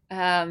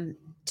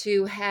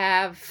 to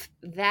have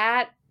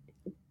that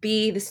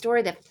be the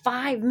story that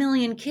 5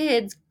 million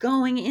kids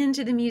going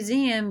into the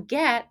museum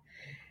get.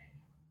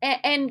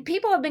 And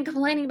people have been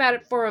complaining about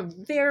it for a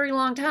very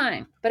long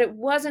time, but it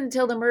wasn't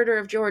until the murder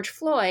of George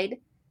Floyd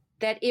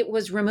that it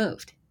was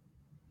removed.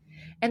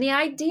 And the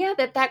idea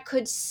that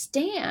could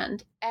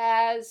stand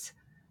as,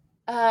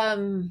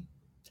 that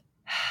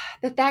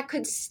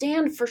could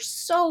stand for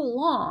so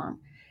long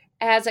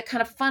as a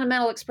kind of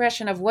fundamental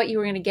expression of what you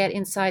were going to get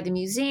inside the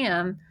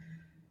museum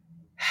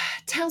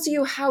tells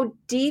you how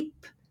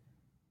deep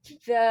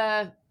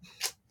the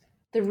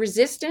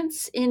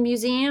resistance in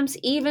museums,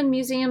 even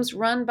museums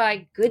run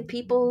by good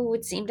people who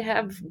would seem to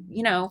have,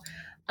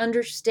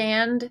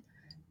 understand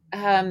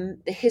the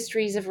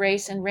histories of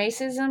race and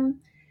racism.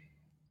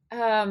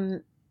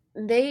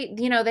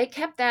 They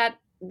kept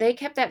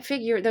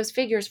those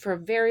figures for a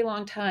very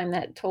long time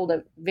that told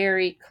a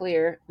very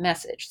clear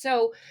message.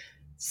 So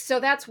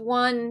that's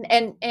one,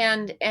 and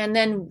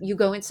then you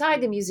go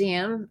inside the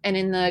museum, and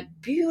in the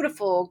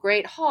beautiful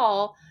Great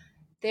Hall,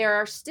 there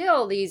are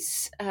still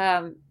these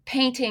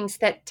paintings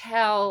that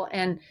tell,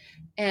 and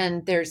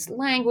there's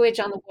language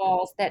on the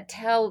walls that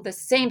tell the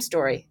same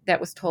story that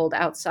was told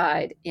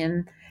outside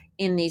in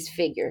these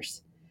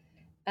figures.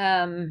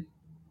 Another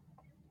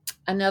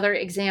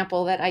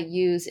example that I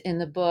use in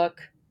the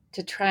book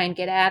to try and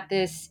get at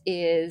this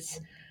is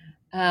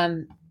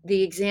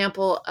the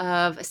example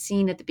of a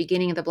scene at the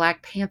beginning of the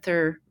Black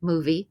Panther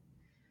movie.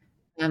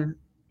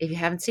 If you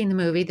haven't seen the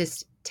movie,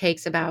 this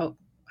takes about,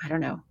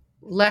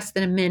 less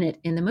than a minute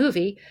in the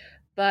movie,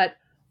 but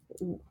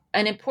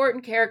an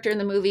important character in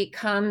the movie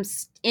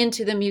comes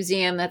into the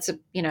museum. That's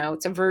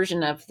it's a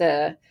version of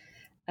the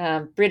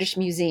British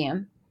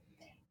Museum.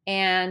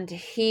 And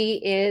he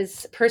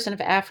is a person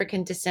of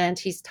African descent.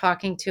 He's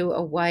talking to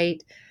a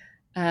white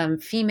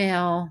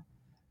female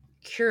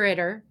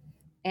curator,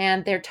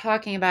 and they're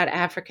talking about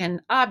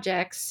African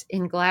objects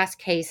in glass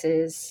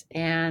cases.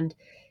 And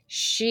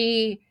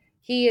he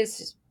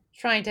is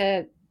trying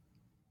to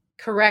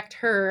correct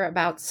her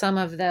about some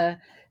of the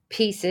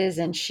pieces,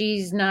 and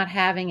she's not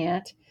having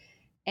it.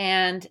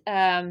 And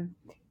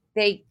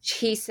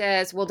he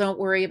says, well, don't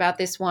worry about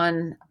this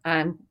one.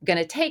 I'm going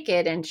to take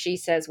it. And she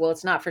says, well,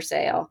 it's not for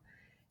sale.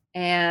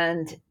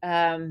 And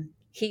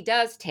he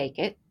does take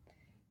it.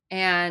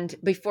 And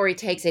before he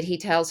takes it, he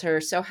tells her,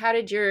 so how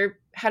did your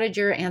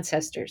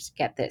ancestors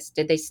get this?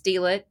 Did they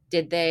steal it?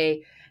 Did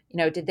they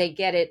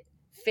get it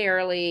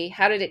fairly?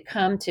 How did it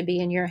come to be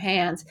in your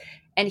hands?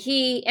 And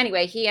he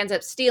ends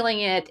up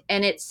stealing it,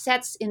 and it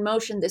sets in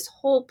motion this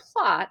whole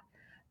plot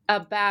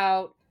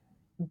about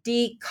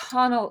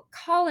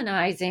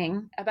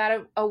decolonizing,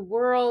 about a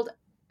world,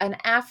 an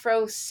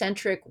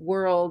Afrocentric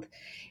world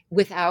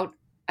without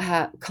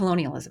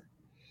colonialism.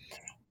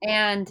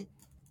 And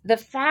the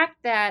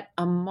fact that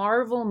a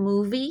Marvel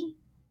movie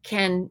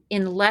can,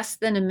 in less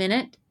than a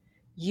minute,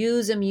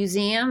 use a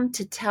museum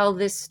to tell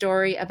this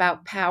story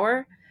about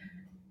power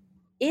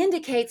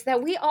indicates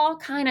that we all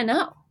kind of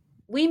know.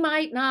 we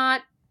might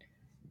not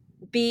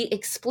be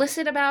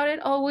explicit about it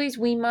always.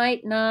 We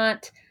might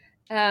not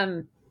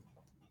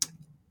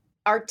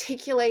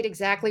articulate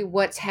exactly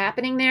what's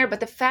happening there. But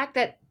the fact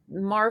that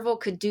Marvel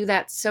could do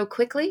that so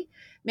quickly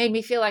made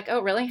me feel like,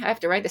 oh, really? I have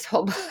to write this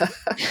whole book.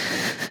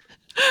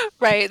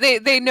 Right.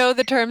 They know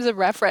the terms of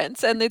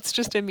reference, and it's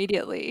just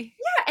immediately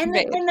and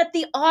made. that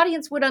the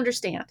audience would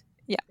understand.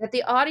 Yeah. That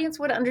the audience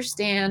would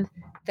understand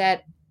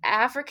that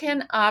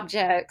African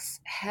objects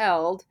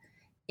held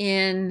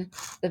in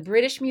the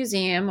British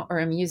Museum or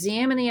a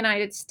museum in the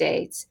United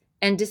States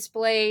and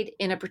displayed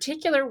in a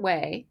particular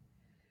way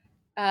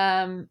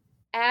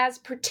as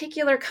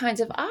particular kinds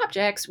of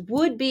objects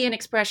would be an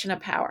expression of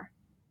power.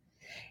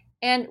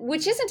 And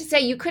which isn't to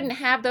say you couldn't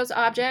have those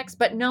objects,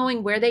 but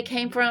knowing where they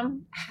came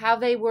from, how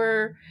they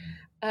were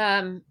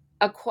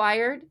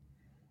acquired,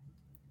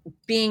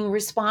 being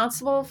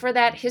responsible for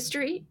that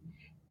history,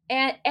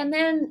 and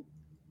then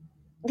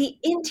the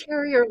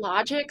interior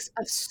logics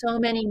of so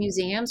many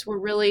museums were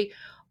really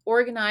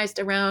organized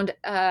around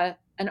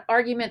an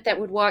argument that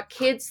would walk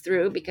kids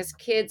through, because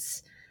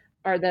kids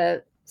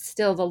are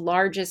still the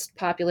largest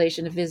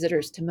population of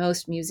visitors to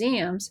most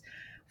museums,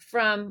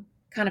 from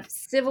kind of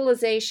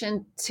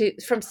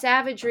from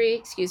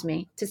savagery,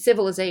 to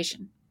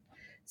civilization.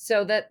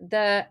 So that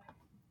the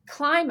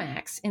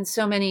climax in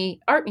so many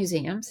art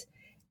museums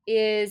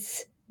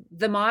is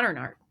the modern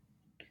art.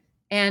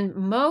 And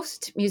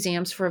most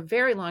museums, for a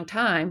very long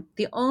time,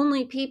 the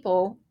only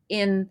people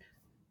in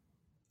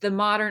the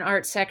modern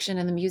art section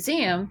in the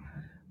museum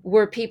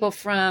were people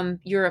from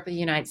Europe and the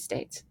United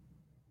States.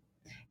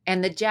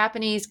 And the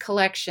Japanese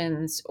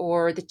collections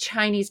or the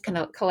Chinese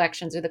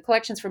collections or the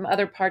collections from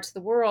other parts of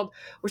the world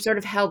were sort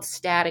of held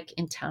static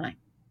in time,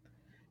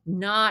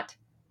 not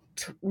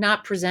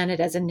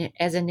presented as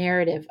a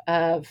narrative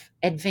of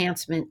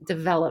advancement,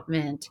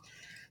 development,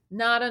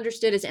 not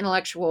understood as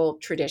intellectual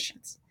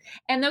traditions.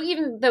 And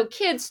even though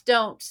kids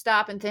don't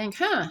stop and think,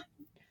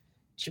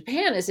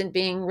 Japan isn't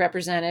being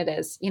represented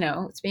as,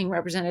 it's being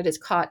represented as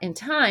caught in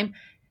time,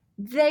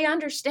 they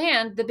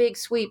understand the big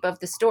sweep of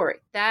the story.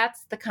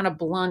 That's the kind of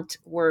blunt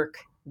work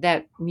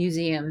that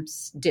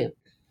museums do.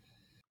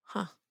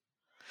 Huh.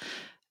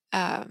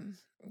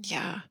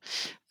 Yeah.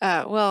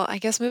 Well, I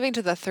guess moving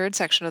to the third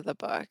section of the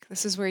book,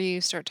 this is where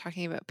you start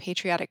talking about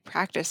patriotic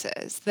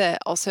practices that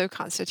also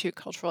constitute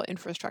cultural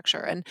infrastructure.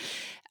 And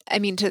I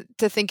mean, to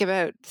think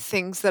about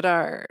things that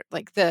are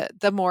like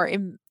the more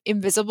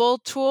invisible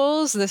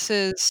tools, this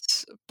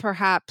is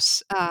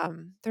perhaps,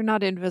 they're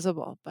not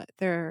invisible, but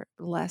they're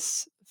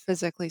less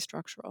physically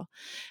structural.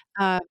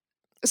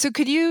 So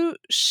could you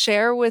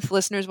share with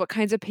listeners what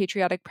kinds of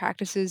patriotic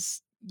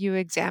practices you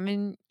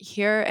examine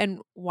here and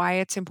why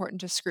it's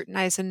important to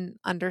scrutinize and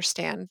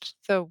understand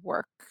the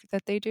work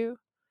that they do?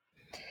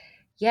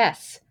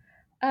 Yes.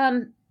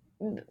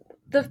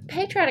 The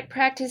patriotic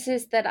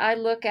practices that I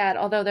look at,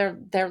 although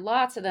there are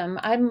lots of them,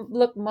 I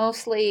look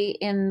mostly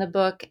in the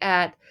book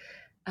at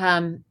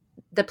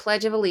the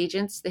Pledge of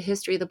Allegiance, the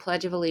history of the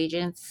Pledge of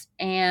Allegiance,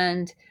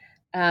 and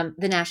the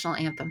national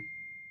anthem.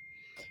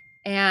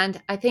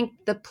 And I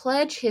think the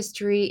pledge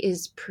history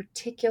is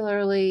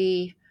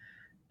particularly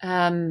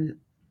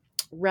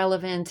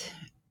relevant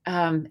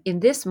in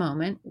this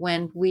moment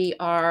when we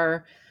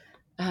are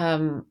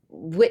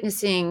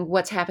witnessing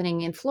what's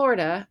happening in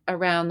Florida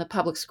around the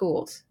public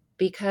schools,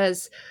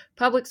 because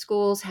public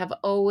schools have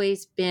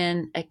always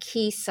been a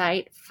key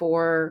site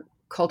for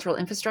cultural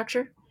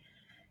infrastructure.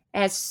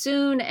 As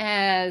soon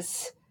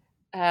as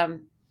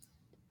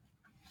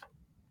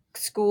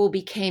school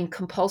became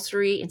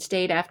compulsory in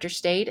state after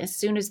state, as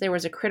soon as there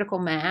was a critical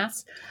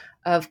mass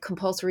of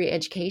compulsory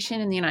education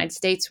in the United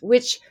States,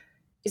 which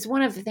is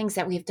one of the things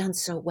that we've done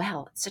so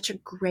well. It's such a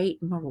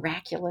great,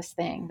 miraculous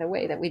thing, the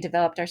way that we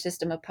developed our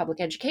system of public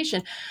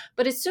education.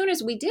 But as soon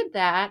as we did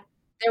that,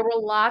 there were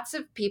lots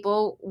of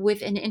people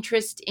with an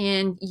interest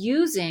in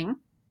using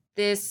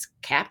this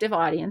captive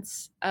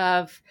audience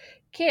of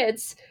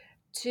kids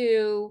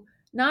to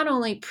not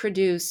only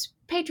produce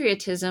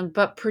patriotism,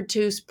 but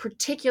produce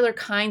particular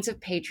kinds of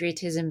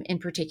patriotism in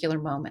particular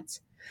moments.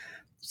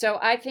 So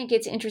I think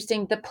it's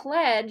interesting. The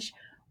pledge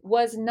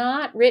was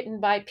not written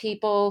by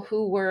people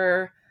who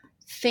were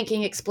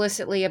thinking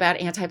explicitly about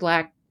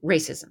anti-Black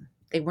racism.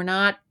 They were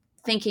not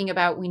thinking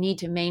about we need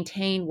to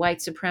maintain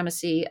white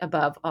supremacy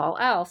above all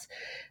else.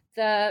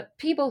 The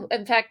people,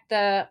 in fact,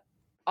 the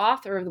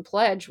author of the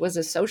pledge was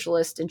a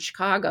socialist in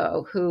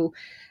Chicago who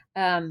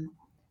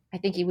I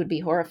think he would be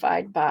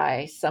horrified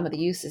by some of the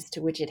uses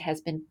to which it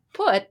has been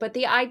put. But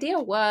the idea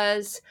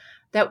was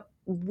that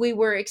we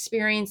were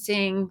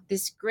experiencing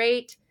this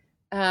great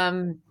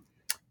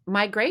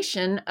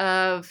migration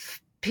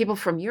of people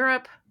from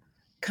Europe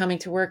coming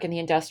to work in the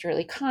industrial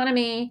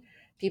economy,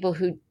 people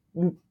who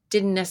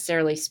didn't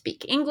necessarily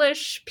speak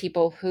English,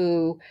 people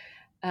who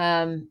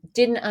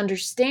didn't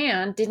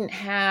understand, didn't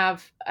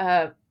have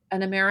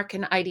an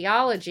American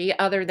ideology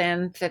other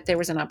than that there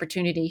was an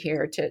opportunity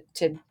here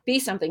to be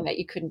something that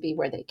you couldn't be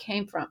where they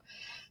came from,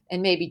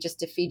 and maybe just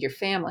to feed your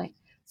family.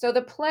 So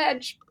the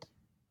pledge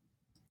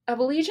of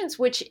Allegiance,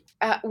 which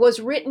was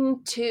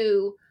written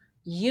to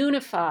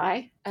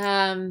unify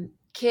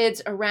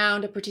kids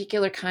around a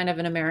particular kind of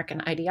an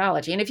American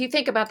ideology. And if you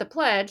think about the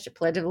Pledge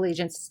of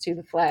Allegiance to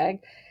the flag,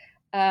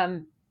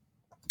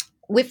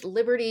 with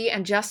liberty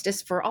and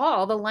justice for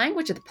all, the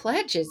language of the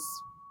Pledge is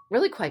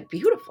really quite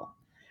beautiful.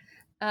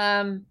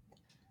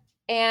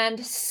 And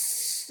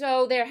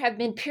so there have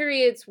been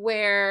periods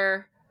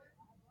where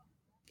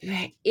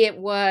it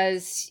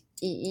was,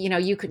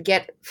 you could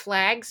get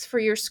flags for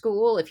your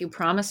school if you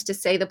promised to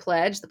say the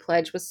pledge. The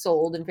pledge was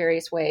sold in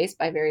various ways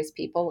by various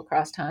people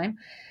across time.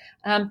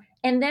 And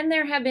then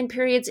there have been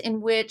periods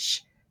in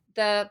which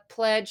the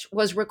pledge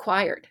was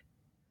required.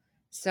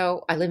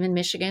 So I live in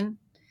Michigan.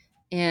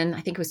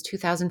 I think it was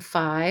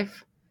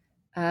 2005.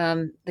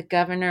 The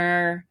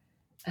governor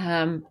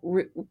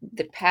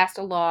that passed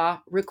a law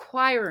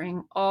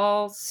requiring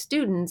all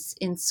students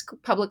in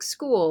public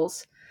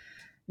schools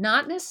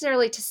not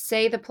necessarily to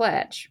say the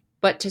pledge,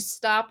 but to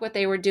stop what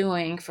they were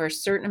doing for a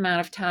certain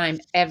amount of time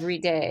every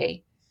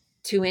day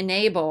to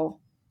enable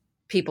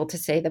people to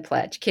say the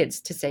pledge, kids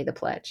to say the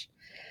pledge.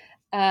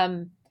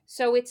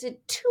 So it's a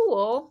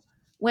tool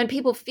when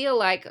people feel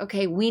like,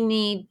 okay, we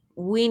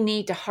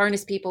need to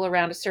harness people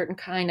around a certain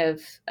kind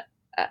of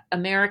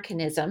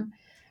Americanism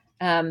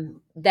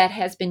that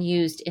has been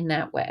used in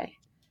that way.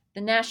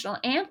 The national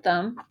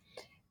anthem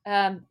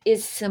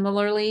is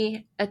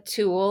similarly a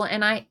tool,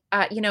 and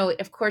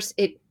of course,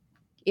 it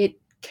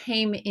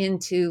came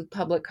into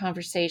public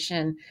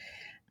conversation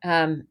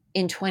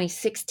in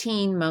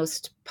 2016,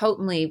 most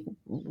potently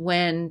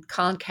when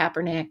Colin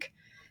Kaepernick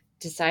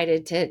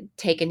decided to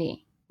take a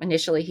knee.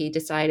 Initially,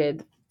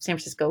 San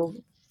Francisco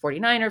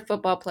 49er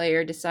football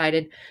player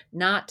decided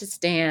not to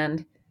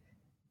stand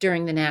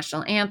during the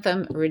national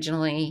anthem.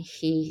 Originally,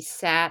 he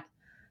sat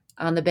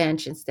on the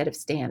bench instead of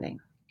standing.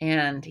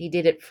 And he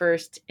did it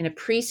first in a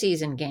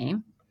preseason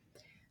game.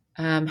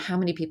 How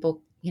many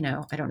people,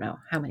 I don't know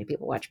how many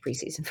people watch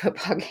preseason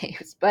football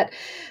games, but,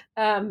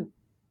 and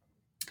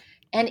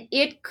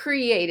it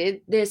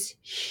created this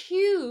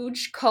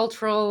huge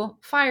cultural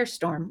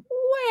firestorm,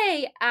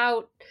 way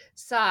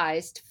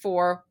outsized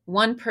for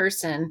one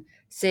person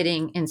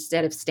sitting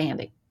instead of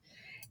standing.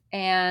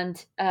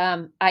 And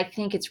I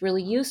think it's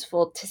really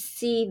useful to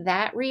see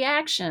that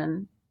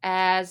reaction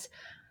as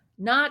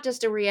not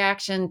just a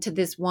reaction to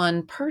this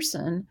one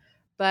person,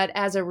 but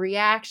as a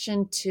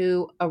reaction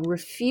to a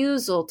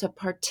refusal to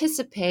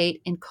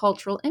participate in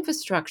cultural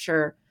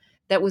infrastructure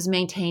that was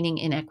maintaining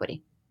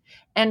inequity.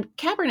 And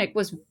Kaepernick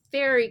was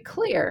very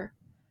clear.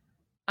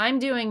 I'm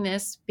doing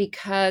this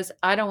because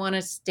I don't want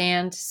to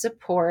stand to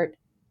support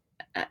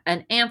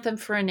an anthem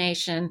for a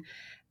nation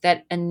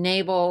that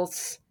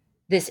enables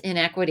this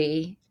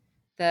inequity,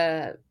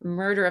 the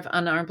murder of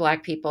unarmed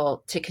Black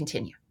people, to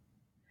continue.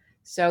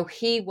 So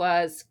he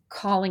was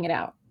calling it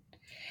out.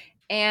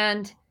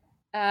 And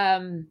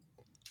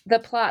the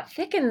plot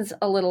thickens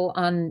a little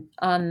on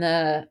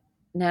the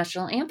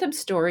national anthem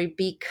story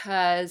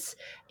because,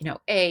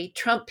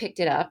 Trump picked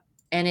it up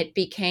and it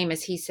became,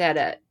 as he said,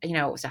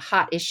 it was a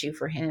hot issue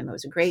for him. It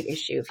was a great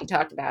issue. If he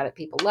talked about it,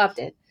 people loved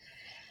it.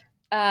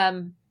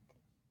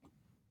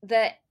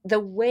 The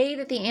way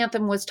that the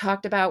anthem was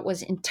talked about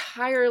was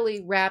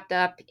entirely wrapped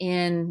up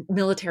in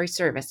military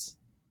service,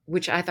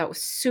 which I thought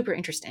was super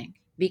interesting.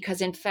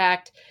 Because in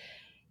fact,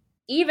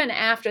 even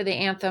after the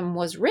anthem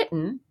was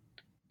written,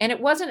 and it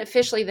wasn't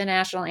officially the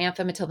national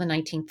anthem until the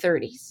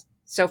 1930s.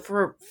 So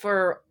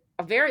for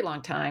a very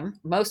long time,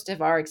 most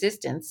of our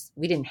existence,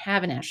 we didn't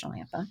have a national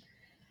anthem.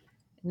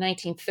 In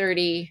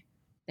 1930,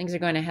 things are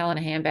going to hell in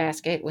a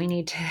handbasket. We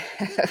need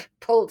to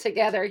pull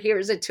together.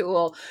 Here's a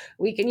tool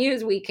we can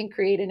use. We can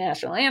create a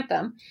national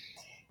anthem.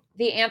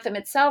 The anthem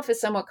itself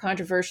is somewhat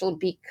controversial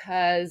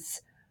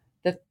because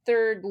the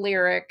third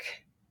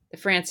lyric that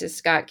Francis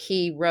Scott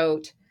Key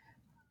wrote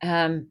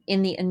in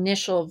the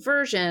initial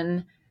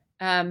version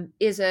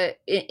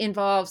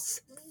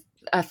involves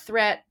a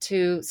threat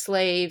to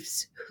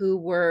slaves who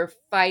were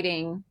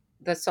fighting.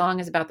 The song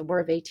is about the War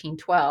of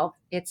 1812.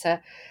 It's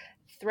a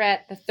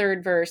threat. The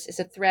third verse is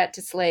a threat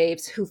to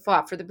slaves who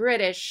fought for the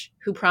British,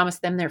 who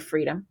promised them their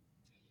freedom,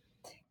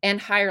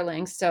 and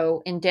hirelings,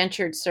 so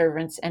indentured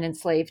servants and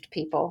enslaved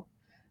people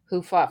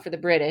who fought for the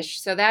British.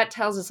 So that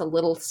tells us a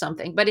little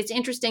something. But it's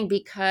interesting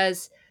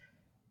because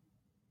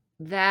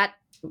that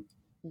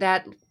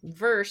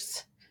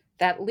verse,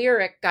 that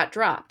lyric got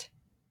dropped.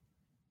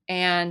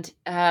 And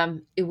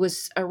it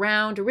was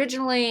around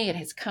originally. It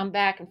has come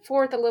back and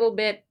forth a little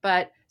bit,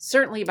 but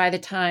certainly by the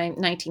time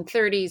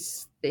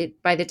 1930s,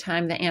 by the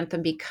time the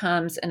anthem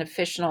becomes an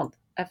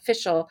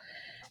official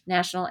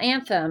national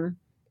anthem,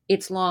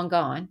 it's long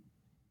gone.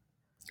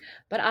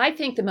 But I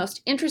think the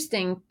most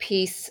interesting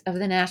piece of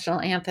the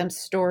national anthem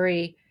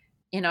story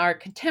in our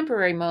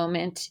contemporary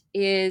moment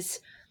is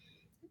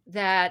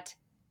that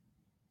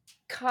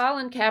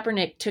Colin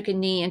Kaepernick took a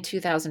knee in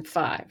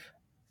 2005.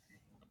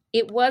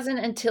 It wasn't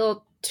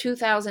until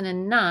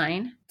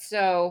 2009.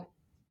 So,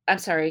 I'm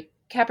sorry,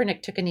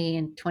 Kaepernick took a knee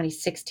in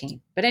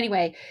 2016. But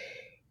anyway,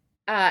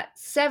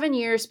 7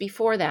 years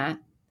before that,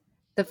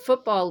 the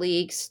Football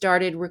League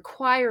started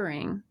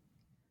requiring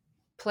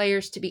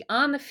players to be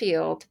on the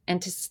field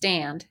and to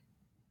stand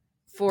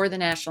for the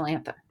national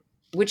anthem,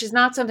 which is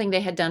not something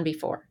they had done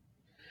before.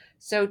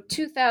 So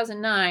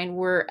 2009,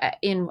 we're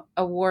in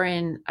a war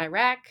in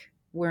Iraq,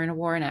 we're in a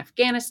war in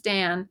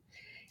Afghanistan,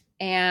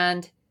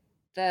 and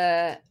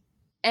the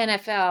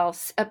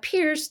NFL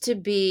appears to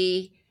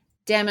be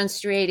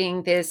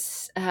demonstrating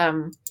this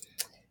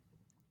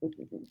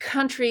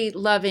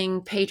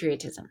country-loving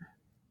patriotism.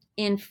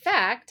 In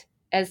fact,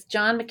 as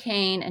John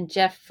McCain and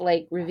Jeff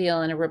Flake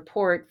reveal in a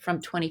report from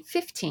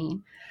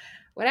 2015,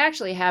 what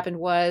actually happened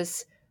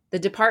was the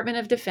Department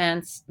of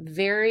Defense,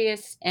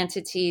 various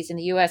entities in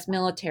the U.S.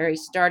 military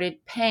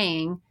started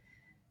paying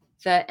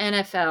the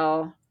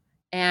NFL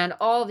and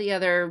all the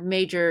other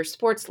major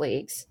sports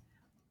leagues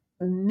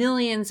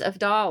millions of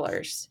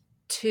dollars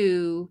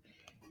to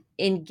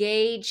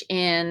engage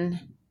in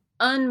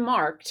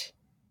unmarked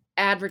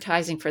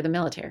advertising for the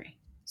military.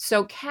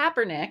 So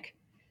Kaepernick,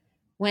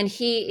 when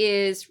he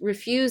is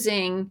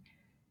refusing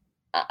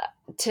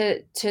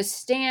to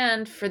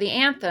stand for the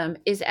anthem,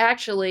 is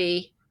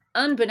actually,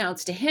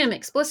 unbeknownst to him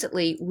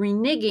explicitly,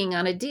 reneging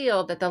on a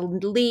deal that the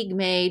league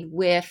made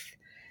with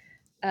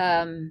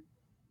the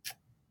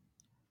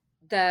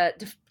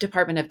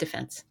Department of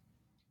Defense.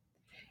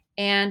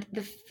 And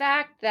the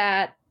fact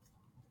that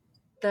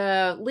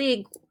the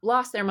league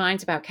lost their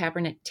minds about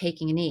Kaepernick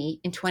taking a knee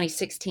in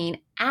 2016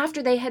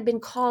 after they had been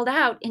called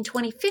out in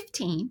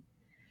 2015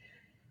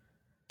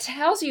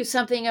 tells you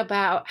something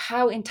about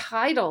how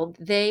entitled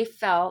they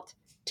felt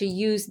to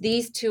use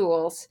these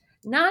tools,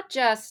 not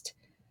just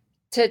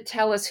to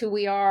tell us who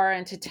we are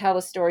and to tell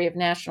a story of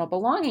national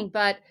belonging,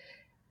 but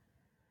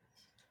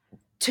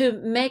to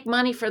make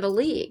money for the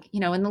league. You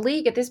know, in the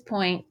league at this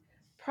point,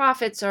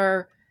 profits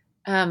are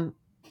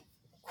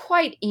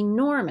quite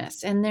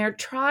enormous, and they're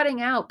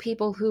trotting out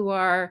people who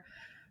are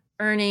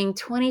earning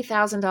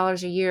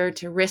 $20,000 a year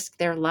to risk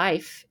their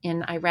life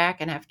in Iraq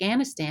and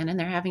Afghanistan, and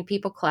they're having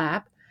people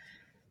clap,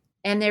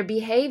 and they're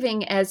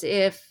behaving as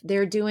if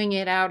they're doing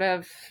it out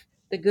of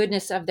the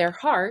goodness of their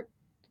heart,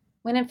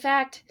 when in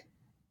fact,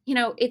 you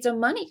know, it's a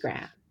money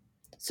grab.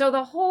 So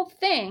the whole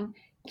thing,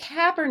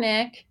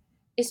 Kaepernick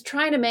is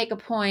trying to make a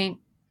point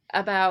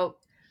about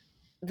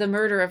the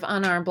murder of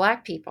unarmed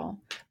Black people,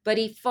 but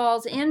he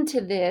falls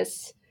into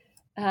this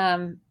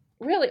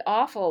really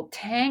awful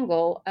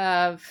tangle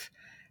of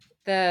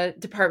the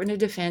Department of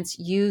Defense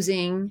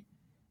using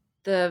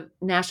the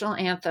national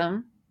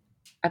anthem,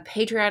 a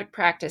patriotic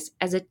practice,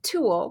 as a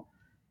tool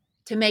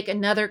to make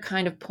another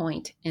kind of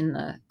point in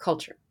the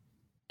culture,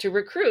 to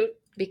recruit,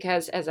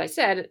 because as I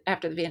said,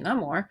 after the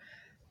Vietnam War,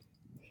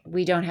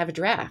 we don't have a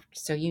draft.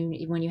 So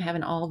when you have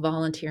an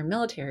all-volunteer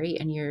military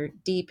and you're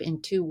deep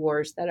in two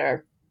wars that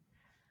are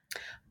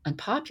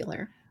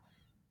unpopular,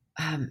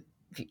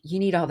 you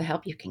need all the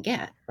help you can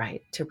get,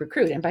 right, to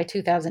recruit. And by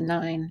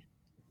 2009,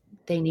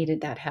 they needed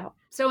that help.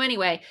 So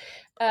anyway,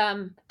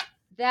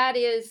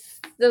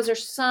 those are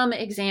some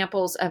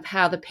examples of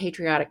how the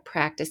patriotic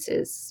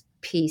practices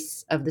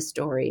piece of the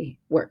story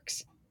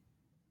works.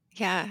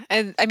 Yeah.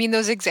 And I mean,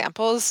 those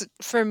examples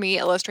for me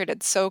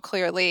illustrated so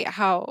clearly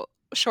how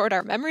short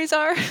our memories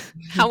are,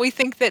 how we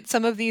think that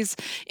some of these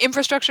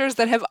infrastructures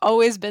that have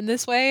always been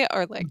this way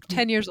are like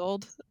 10 years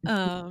old.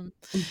 Yeah.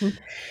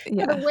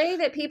 The way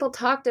that people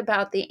talked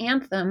about the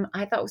anthem,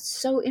 I thought was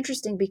so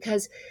interesting,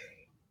 because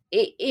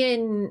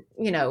in,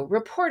 you know,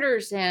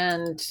 reporters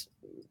and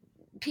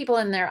people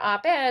in their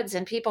op-eds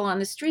and people on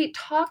the street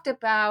talked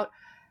about,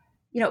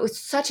 you know, it was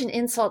such an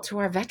insult to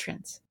our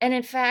veterans. And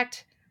in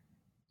fact,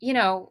 you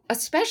know,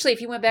 especially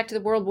if you went back to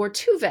the World War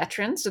II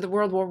veterans or the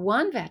World War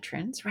I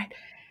veterans, right?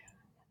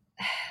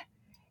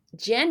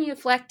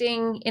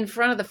 Genuflecting in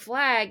front of the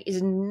flag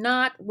is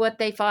not what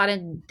they fought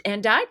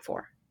and died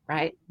for,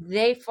 right?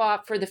 They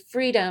fought for the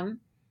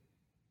freedom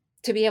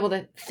to be able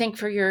to think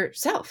for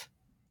yourself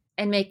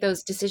and make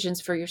those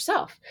decisions for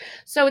yourself.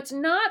 So it's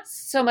not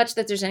so much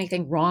that there's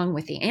anything wrong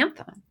with the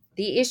anthem.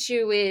 The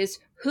issue is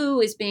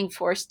who is being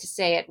forced to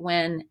say it,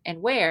 when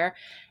and where,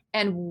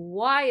 and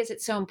why is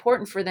it so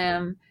important for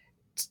them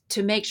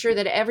to make sure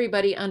that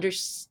everybody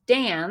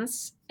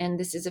understands, and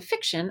this is a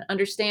fiction,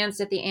 understands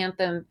that the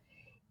anthem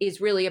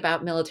is really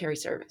about military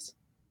service.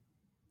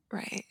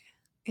 Right.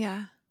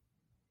 Yeah.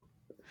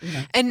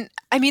 Yeah. And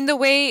I mean, the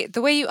way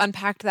you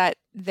unpacked that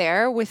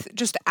there with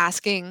just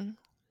asking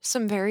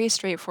some very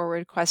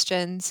straightforward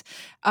questions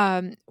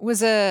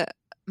was a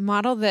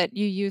model that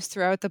you used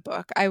throughout the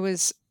book. I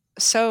was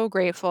so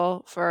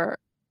grateful for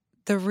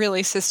the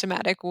really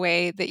systematic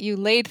way that you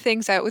laid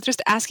things out with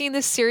just asking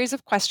this series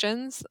of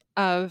questions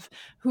of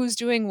who's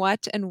doing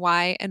what and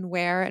why and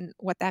where and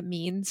what that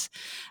means.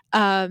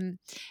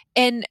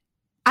 And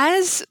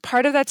as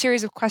part of that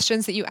series of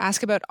questions that you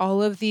ask about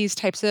all of these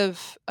types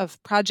of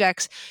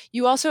projects,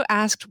 you also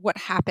asked what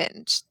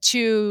happened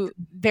to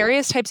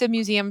various types of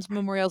museums,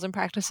 memorials, and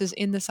practices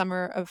in the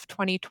summer of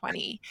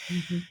 2020.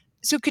 Mm-hmm.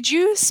 So could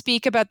you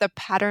speak about the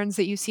patterns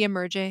that you see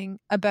emerging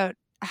about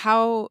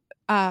how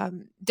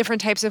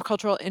different types of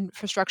cultural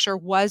infrastructure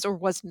was or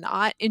was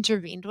not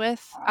intervened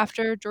with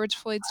after George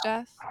Floyd's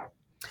death?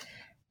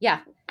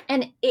 Yeah.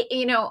 And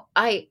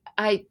I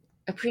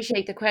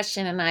appreciate the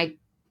question, and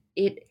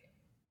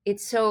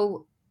it's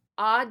so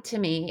odd to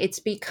me. It's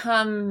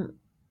become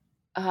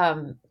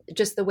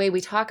just the way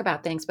we talk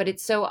about things, but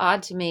it's so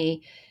odd to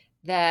me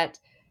that,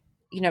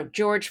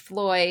 George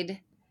Floyd,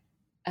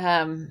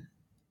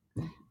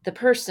 the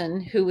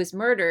person who was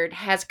murdered,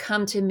 has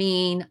come to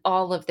mean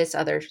all of this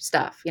other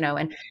stuff,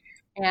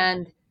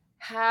 and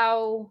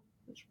how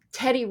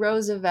Teddy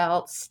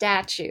Roosevelt's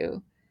statue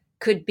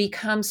could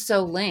become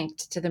so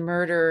linked to the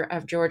murder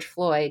of George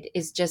Floyd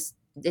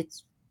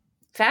it's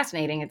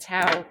fascinating. It's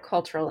how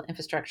cultural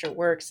infrastructure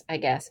works, I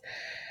guess.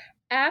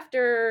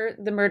 After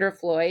the murder of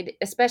Floyd,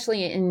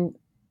 especially in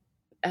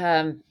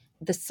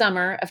the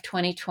summer of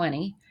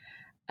 2020,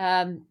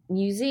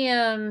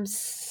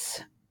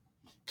 museums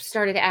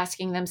started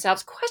asking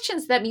themselves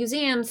questions that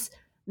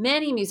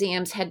many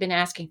museums had been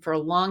asking for a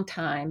long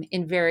time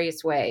in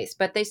various ways,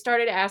 but they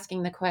started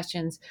asking the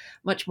questions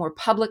much more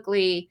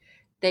publicly.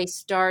 They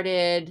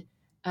started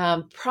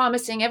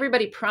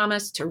everybody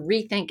promised to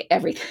rethink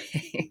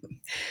everything.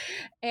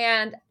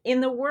 And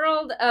in the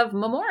world of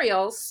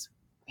memorials,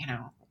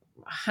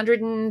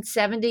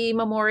 170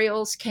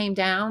 memorials came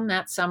down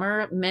that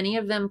summer, many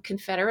of them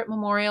Confederate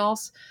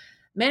memorials,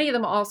 many of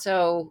them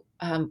also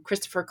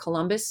Christopher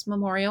Columbus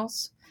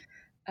memorials.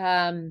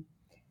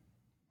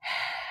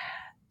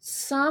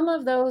 Some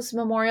of those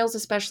memorials,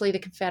 especially the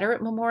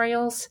Confederate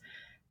memorials,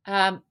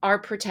 are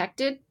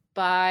protected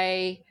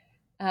by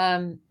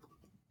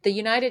the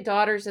United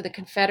Daughters of the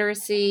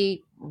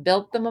Confederacy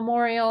built the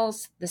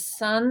memorials. The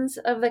Sons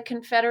of the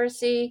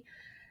Confederacy,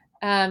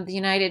 the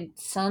United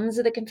Sons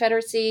of the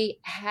Confederacy,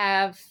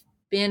 have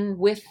been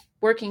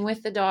working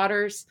with the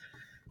daughters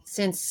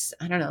since,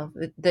 I don't know,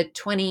 the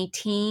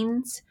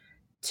 20-teens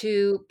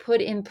to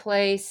put in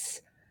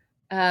place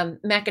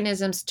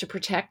mechanisms to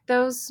protect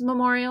those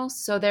memorials.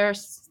 So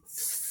there's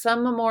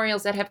some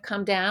memorials that have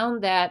come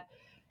down that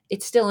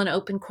it's still an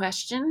open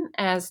question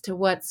as to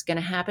what's going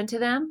to happen to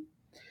them.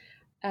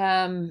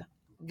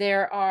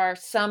 There are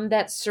some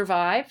that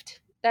survived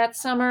that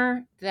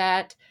summer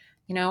that,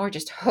 we're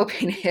just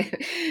hoping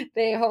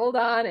they hold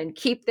on and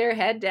keep their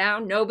head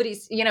down.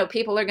 Nobody's,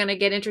 people are going to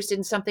get interested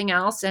in something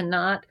else and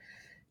not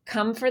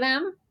come for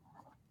them.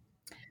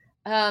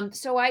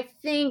 So I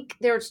think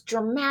there's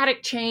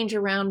dramatic change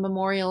around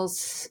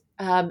memorials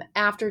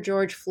after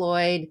George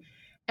Floyd,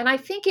 and I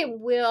think it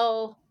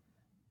will.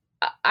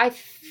 I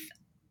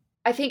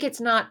think it's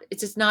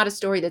just not a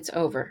story that's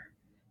over.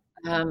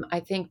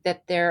 I think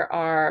that there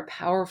are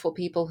powerful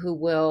people who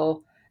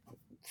will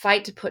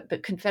fight to put the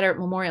Confederate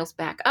memorials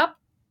back up,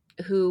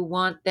 who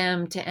want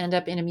them to end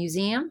up in a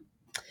museum.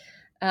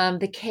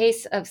 The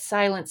case of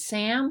Silent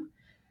Sam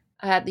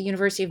at the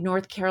University of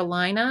North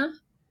Carolina.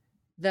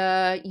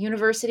 The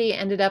university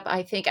ended up,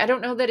 I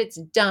don't know that it's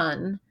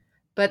done,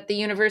 but the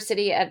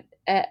university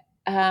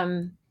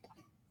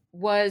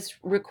was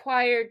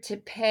required to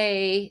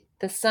pay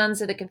the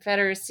Sons of the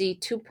Confederacy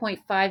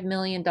 $2.5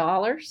 million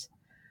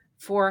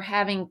for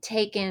having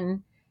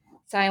taken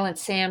Silent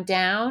Sam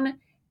down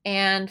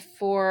and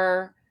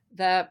for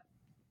the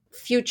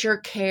future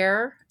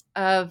care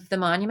of the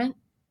monument.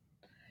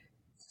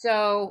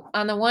 So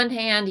on the one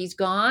hand, he's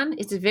gone.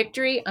 It's a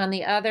victory. On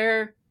the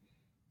other,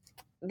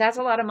 that's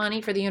a lot of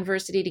money for the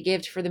university to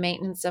give for the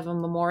maintenance of a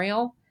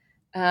memorial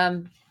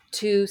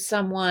to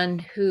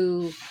someone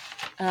who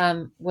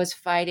was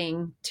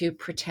fighting to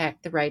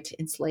protect the right to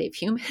enslave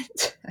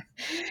humans.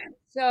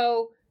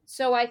 So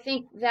I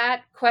think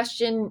that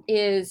question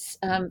is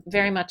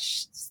very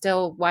much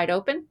still wide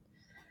open.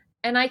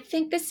 And I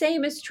think the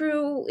same is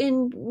true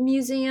in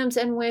museums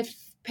and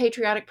with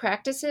patriotic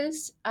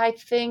practices. I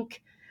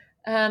think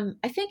in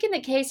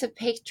the case of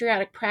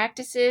patriotic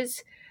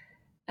practices,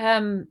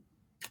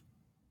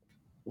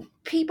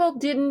 people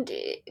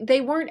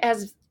weren't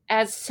as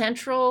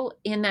central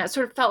in that.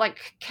 Sort of felt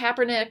like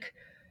Kaepernick,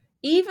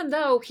 even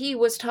though he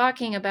was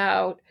talking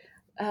about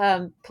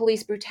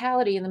police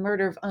brutality and the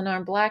murder of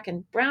unarmed Black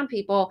and brown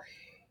people,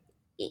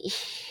 he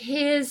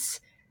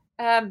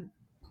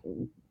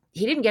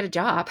didn't get a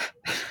job.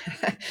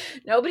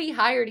 Nobody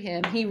hired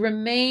him. He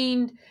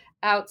remained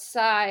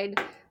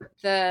outside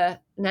the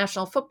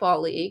National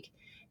Football League.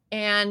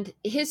 And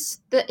his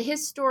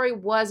story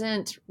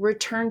wasn't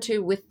returned to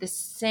with the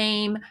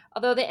same,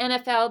 although the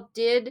NFL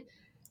did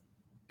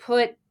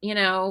put,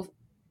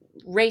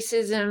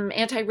 racism,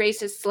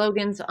 anti-racist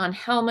slogans on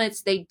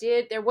helmets.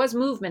 There was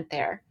movement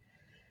there.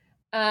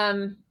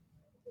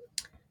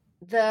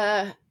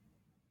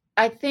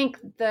 I think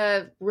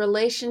the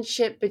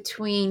relationship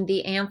between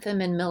the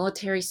anthem and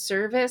military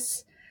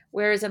service,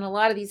 whereas in a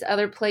lot of these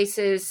other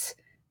places,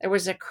 there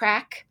was a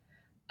crack,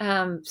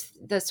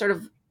 the sort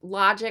of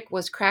logic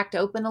was cracked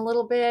open a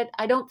little bit.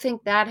 I don't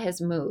think that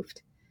has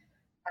moved.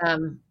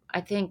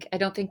 I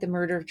don't think the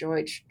murder of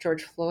George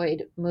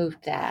Floyd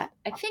moved that.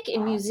 I think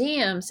in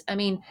museums,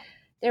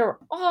 there were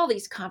all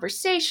these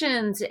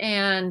conversations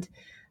and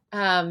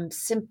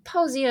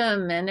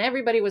symposium, and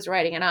everybody was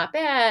writing an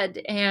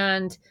op-ed.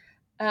 And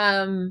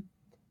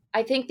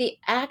I think the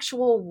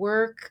actual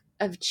work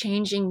of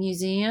changing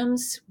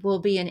museums will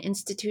be an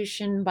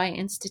institution by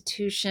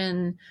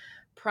institution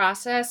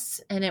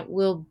process, and it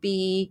will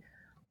be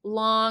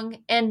long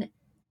and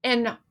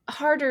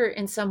harder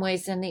in some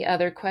ways than the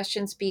other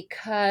questions,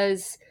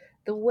 because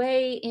the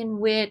way in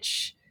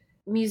which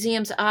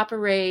museums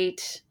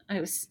operate,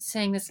 I was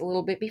saying this a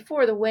little bit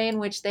before, the way in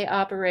which they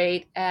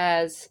operate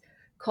as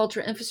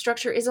cultural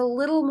infrastructure is a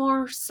little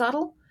more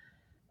subtle.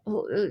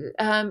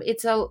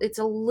 It's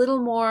a little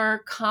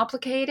more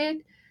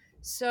complicated.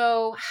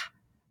 So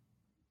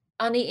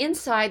on the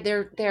inside,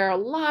 there are a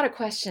lot of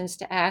questions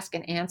to ask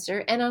and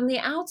answer, and on the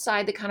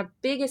outside, the kind of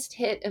biggest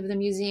hit of the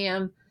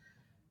museum,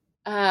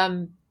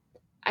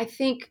 I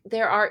think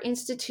there are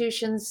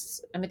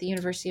institutions. I'm at the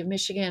University of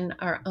Michigan.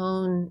 Our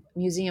own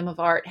Museum of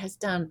Art has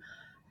done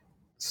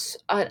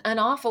an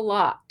awful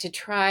lot to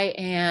try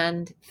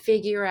and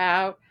figure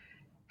out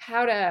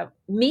how to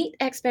meet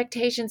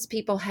expectations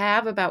people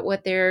have about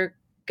what they're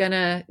going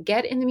to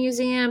get in the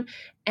museum,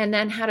 and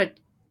then how to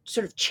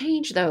sort of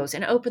change those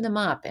and open them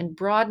up and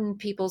broaden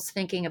people's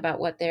thinking about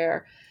what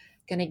they're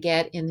going to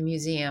get in the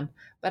museum.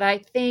 But I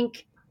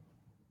think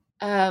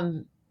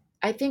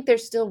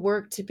there's still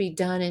work to be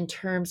done in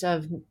terms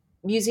of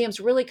museums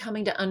really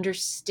coming to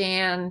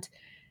understand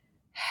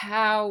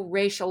how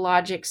racial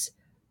logics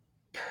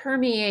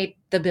permeate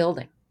the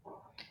building.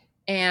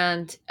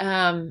 And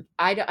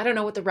I don't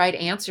know what the right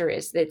answer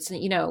is. That's,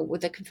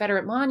 with a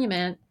Confederate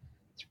monument,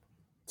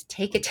 to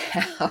take it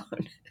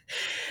down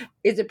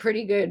is a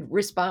pretty good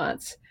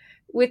response.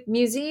 With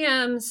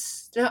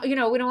museums, we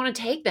don't want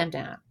to take them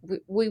down.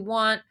 We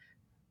want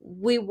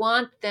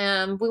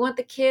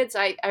the kids.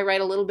 I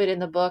write a little bit in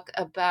the book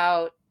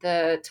about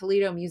the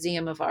Toledo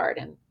Museum of Art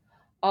and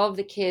all of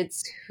the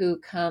kids who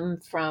come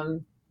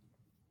from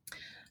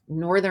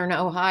Northern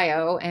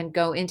Ohio and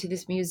go into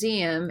this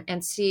museum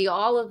and see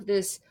all of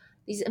these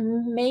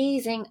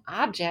amazing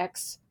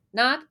objects,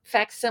 not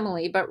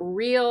facsimile, but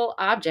real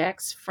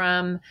objects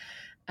from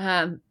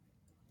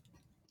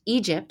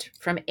Egypt,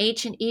 from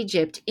ancient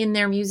Egypt, in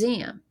their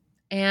museum.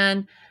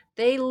 And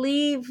they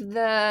leave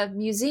the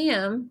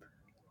museum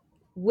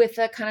with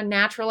a kind of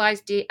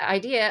naturalized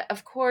idea.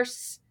 Of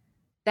course,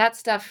 that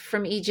stuff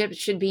from Egypt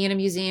should be in a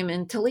museum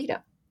in Toledo.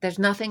 There's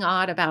nothing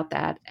odd about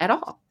that at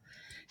all.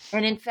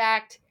 And in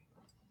fact,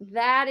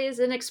 that is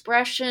an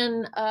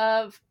expression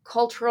of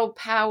cultural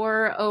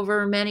power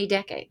over many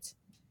decades.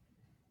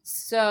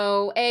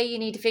 So, you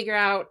need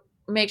to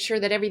make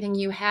sure that everything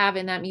you have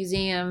in that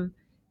museum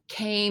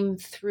came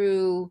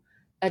through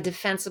a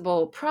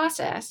defensible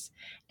process.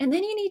 And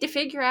then you need to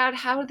figure out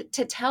how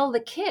to tell the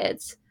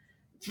kids,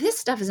 this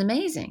stuff is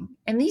amazing,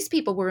 and these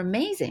people were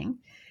amazing,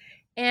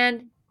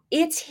 and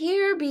it's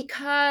here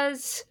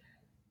because,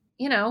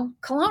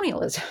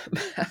 colonialism,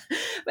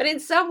 but in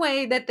some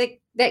way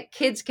that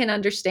kids can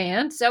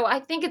understand. So I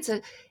think it's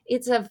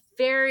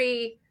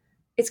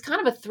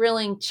kind of a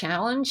thrilling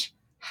challenge.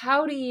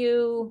 How do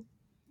you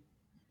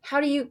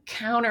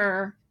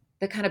counter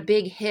the kind of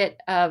big hit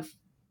of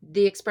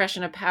the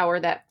expression of power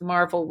that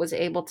Marvel was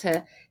able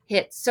to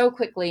hit so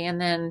quickly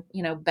and then,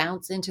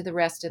 bounce into the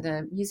rest of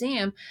the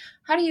museum?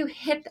 How do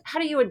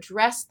you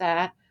address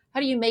that? How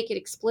do you make it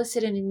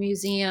explicit in a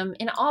museum,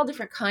 in all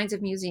different kinds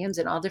of museums,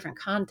 in all different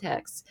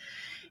contexts?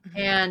 Mm-hmm.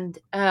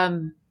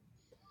 And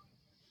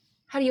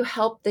how do you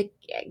help the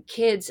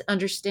kids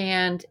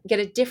understand, get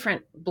a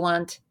different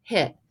blunt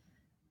hit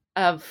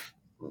of,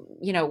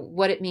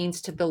 what it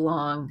means to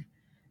belong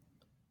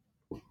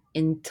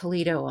in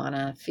Toledo on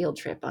a field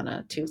trip on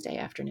a Tuesday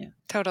afternoon?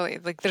 Totally.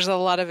 Like, there's a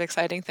lot of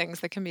exciting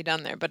things that can be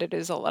done there, but it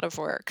is a lot of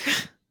work.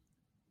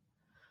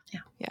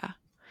 Yeah.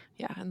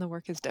 And the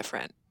work is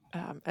different,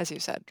 as you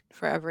said,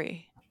 for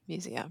every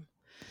museum.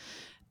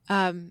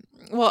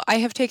 Well, I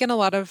have taken a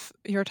lot of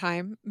your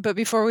time, but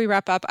before we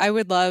wrap up, I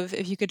would love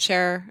if you could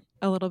share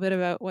a little bit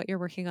about what you're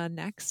working on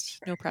next.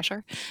 No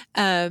pressure.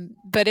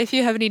 But if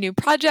you have any new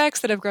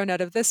projects that have grown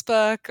out of this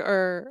book,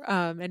 or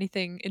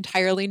anything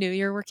entirely new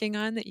you're working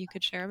on that you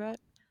could share about.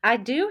 I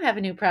do have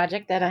a new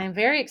project that I am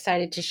very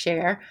excited to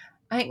share.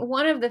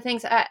 One of the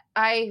things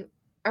I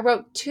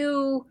wrote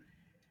 2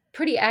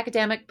 pretty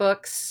academic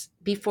books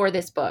before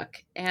this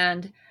book,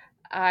 and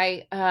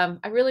I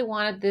really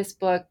wanted this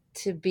book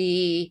to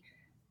be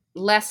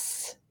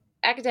less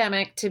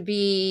academic, to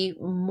be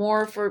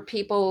more for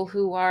people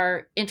who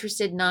are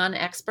interested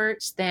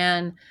non-experts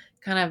than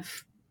kind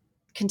of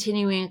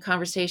continuing a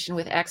conversation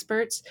with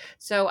experts.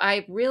 So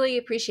I really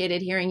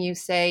appreciated hearing you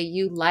say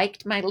you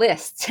liked my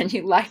lists and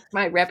you liked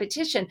my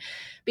repetition,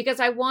 because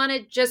I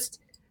wanted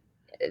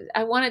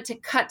to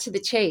cut to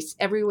the chase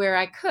everywhere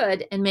I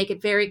could and make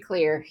it very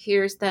clear.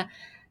 Here's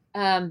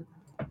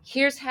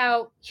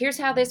how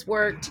this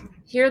worked.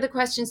 Here are the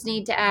questions you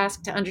need to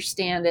ask to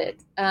understand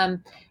it.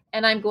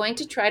 And I'm going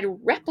to try to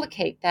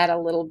replicate that a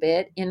little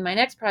bit in my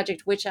next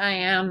project, which I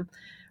am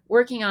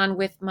working on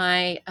with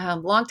my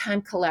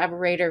longtime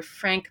collaborator,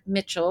 Frank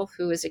Mitchell,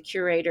 who is a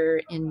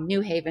curator in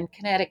New Haven,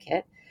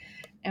 Connecticut.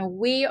 And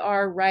we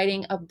are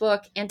writing a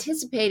book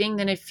anticipating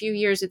that in a few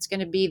years it's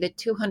going to be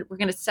we're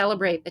going to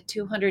celebrate the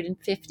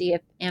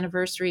 250th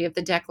anniversary of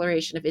the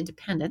Declaration of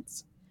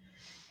Independence.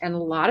 And a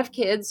lot of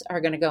kids are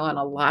going to go on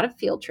a lot of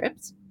field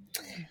trips.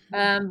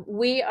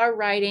 We are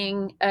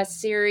writing a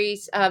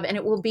series of, and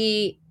it will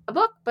be a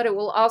book, but it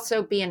will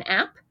also be an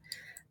app,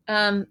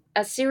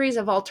 a series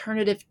of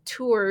alternative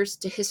tours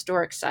to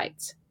historic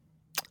sites.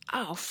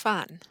 Oh,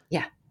 fun.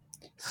 Yeah.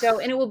 So,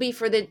 and it will be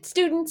for the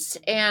students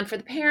and for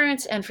the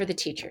parents and for the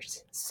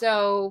teachers.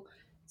 So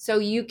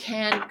you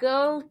can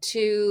go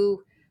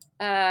to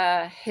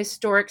a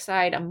historic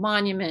site, a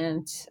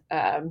monument,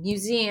 a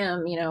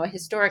museum, a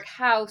historic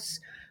house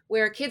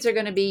where kids are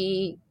going to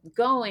be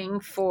going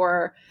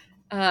for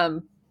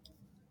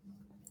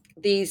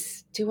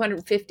these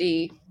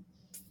 250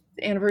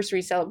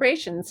 anniversary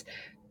celebrations.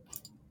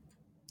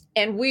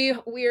 And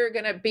we're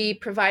going to be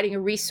providing a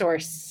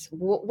resource.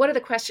 What are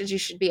the questions you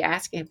should be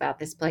asking about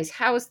this place?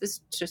 How is this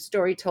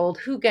story told?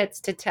 Who gets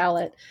to tell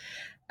it?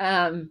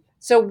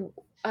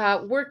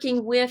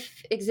 Working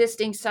with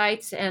existing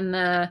sites and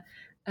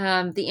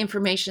the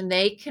information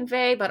they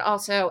convey, but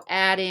also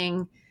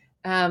adding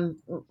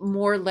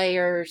more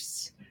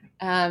layers,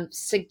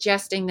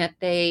 suggesting that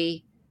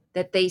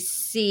they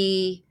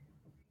see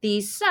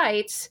these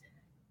sites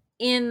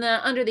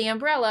under the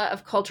umbrella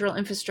of cultural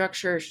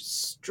infrastructure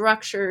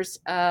structures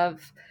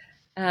of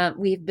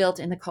we've built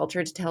in the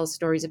culture to tell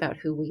stories about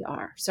who we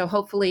are. So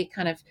hopefully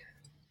kind of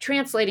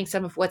translating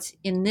some of what's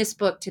in this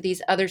book to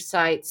these other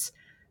sites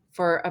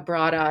for a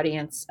broad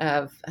audience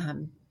of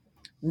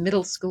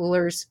middle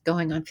schoolers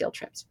going on field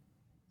trips.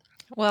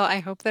 Well, I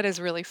hope that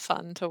is really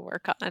fun to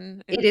work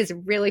on. It is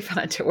really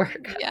fun to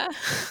work on. Yeah,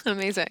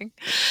 amazing.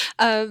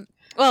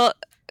 Well,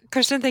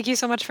 Kristin, thank you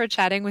so much for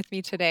chatting with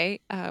me today.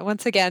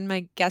 Once again,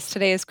 my guest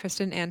today is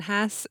Kristin Ann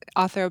Hass,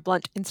 author of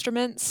Blunt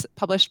Instruments,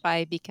 published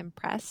by Beacon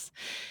Press.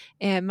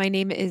 And my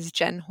name is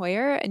Jen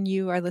Hoyer, and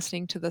you are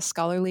listening to the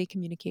Scholarly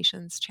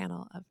Communications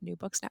channel of New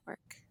Books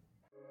Network.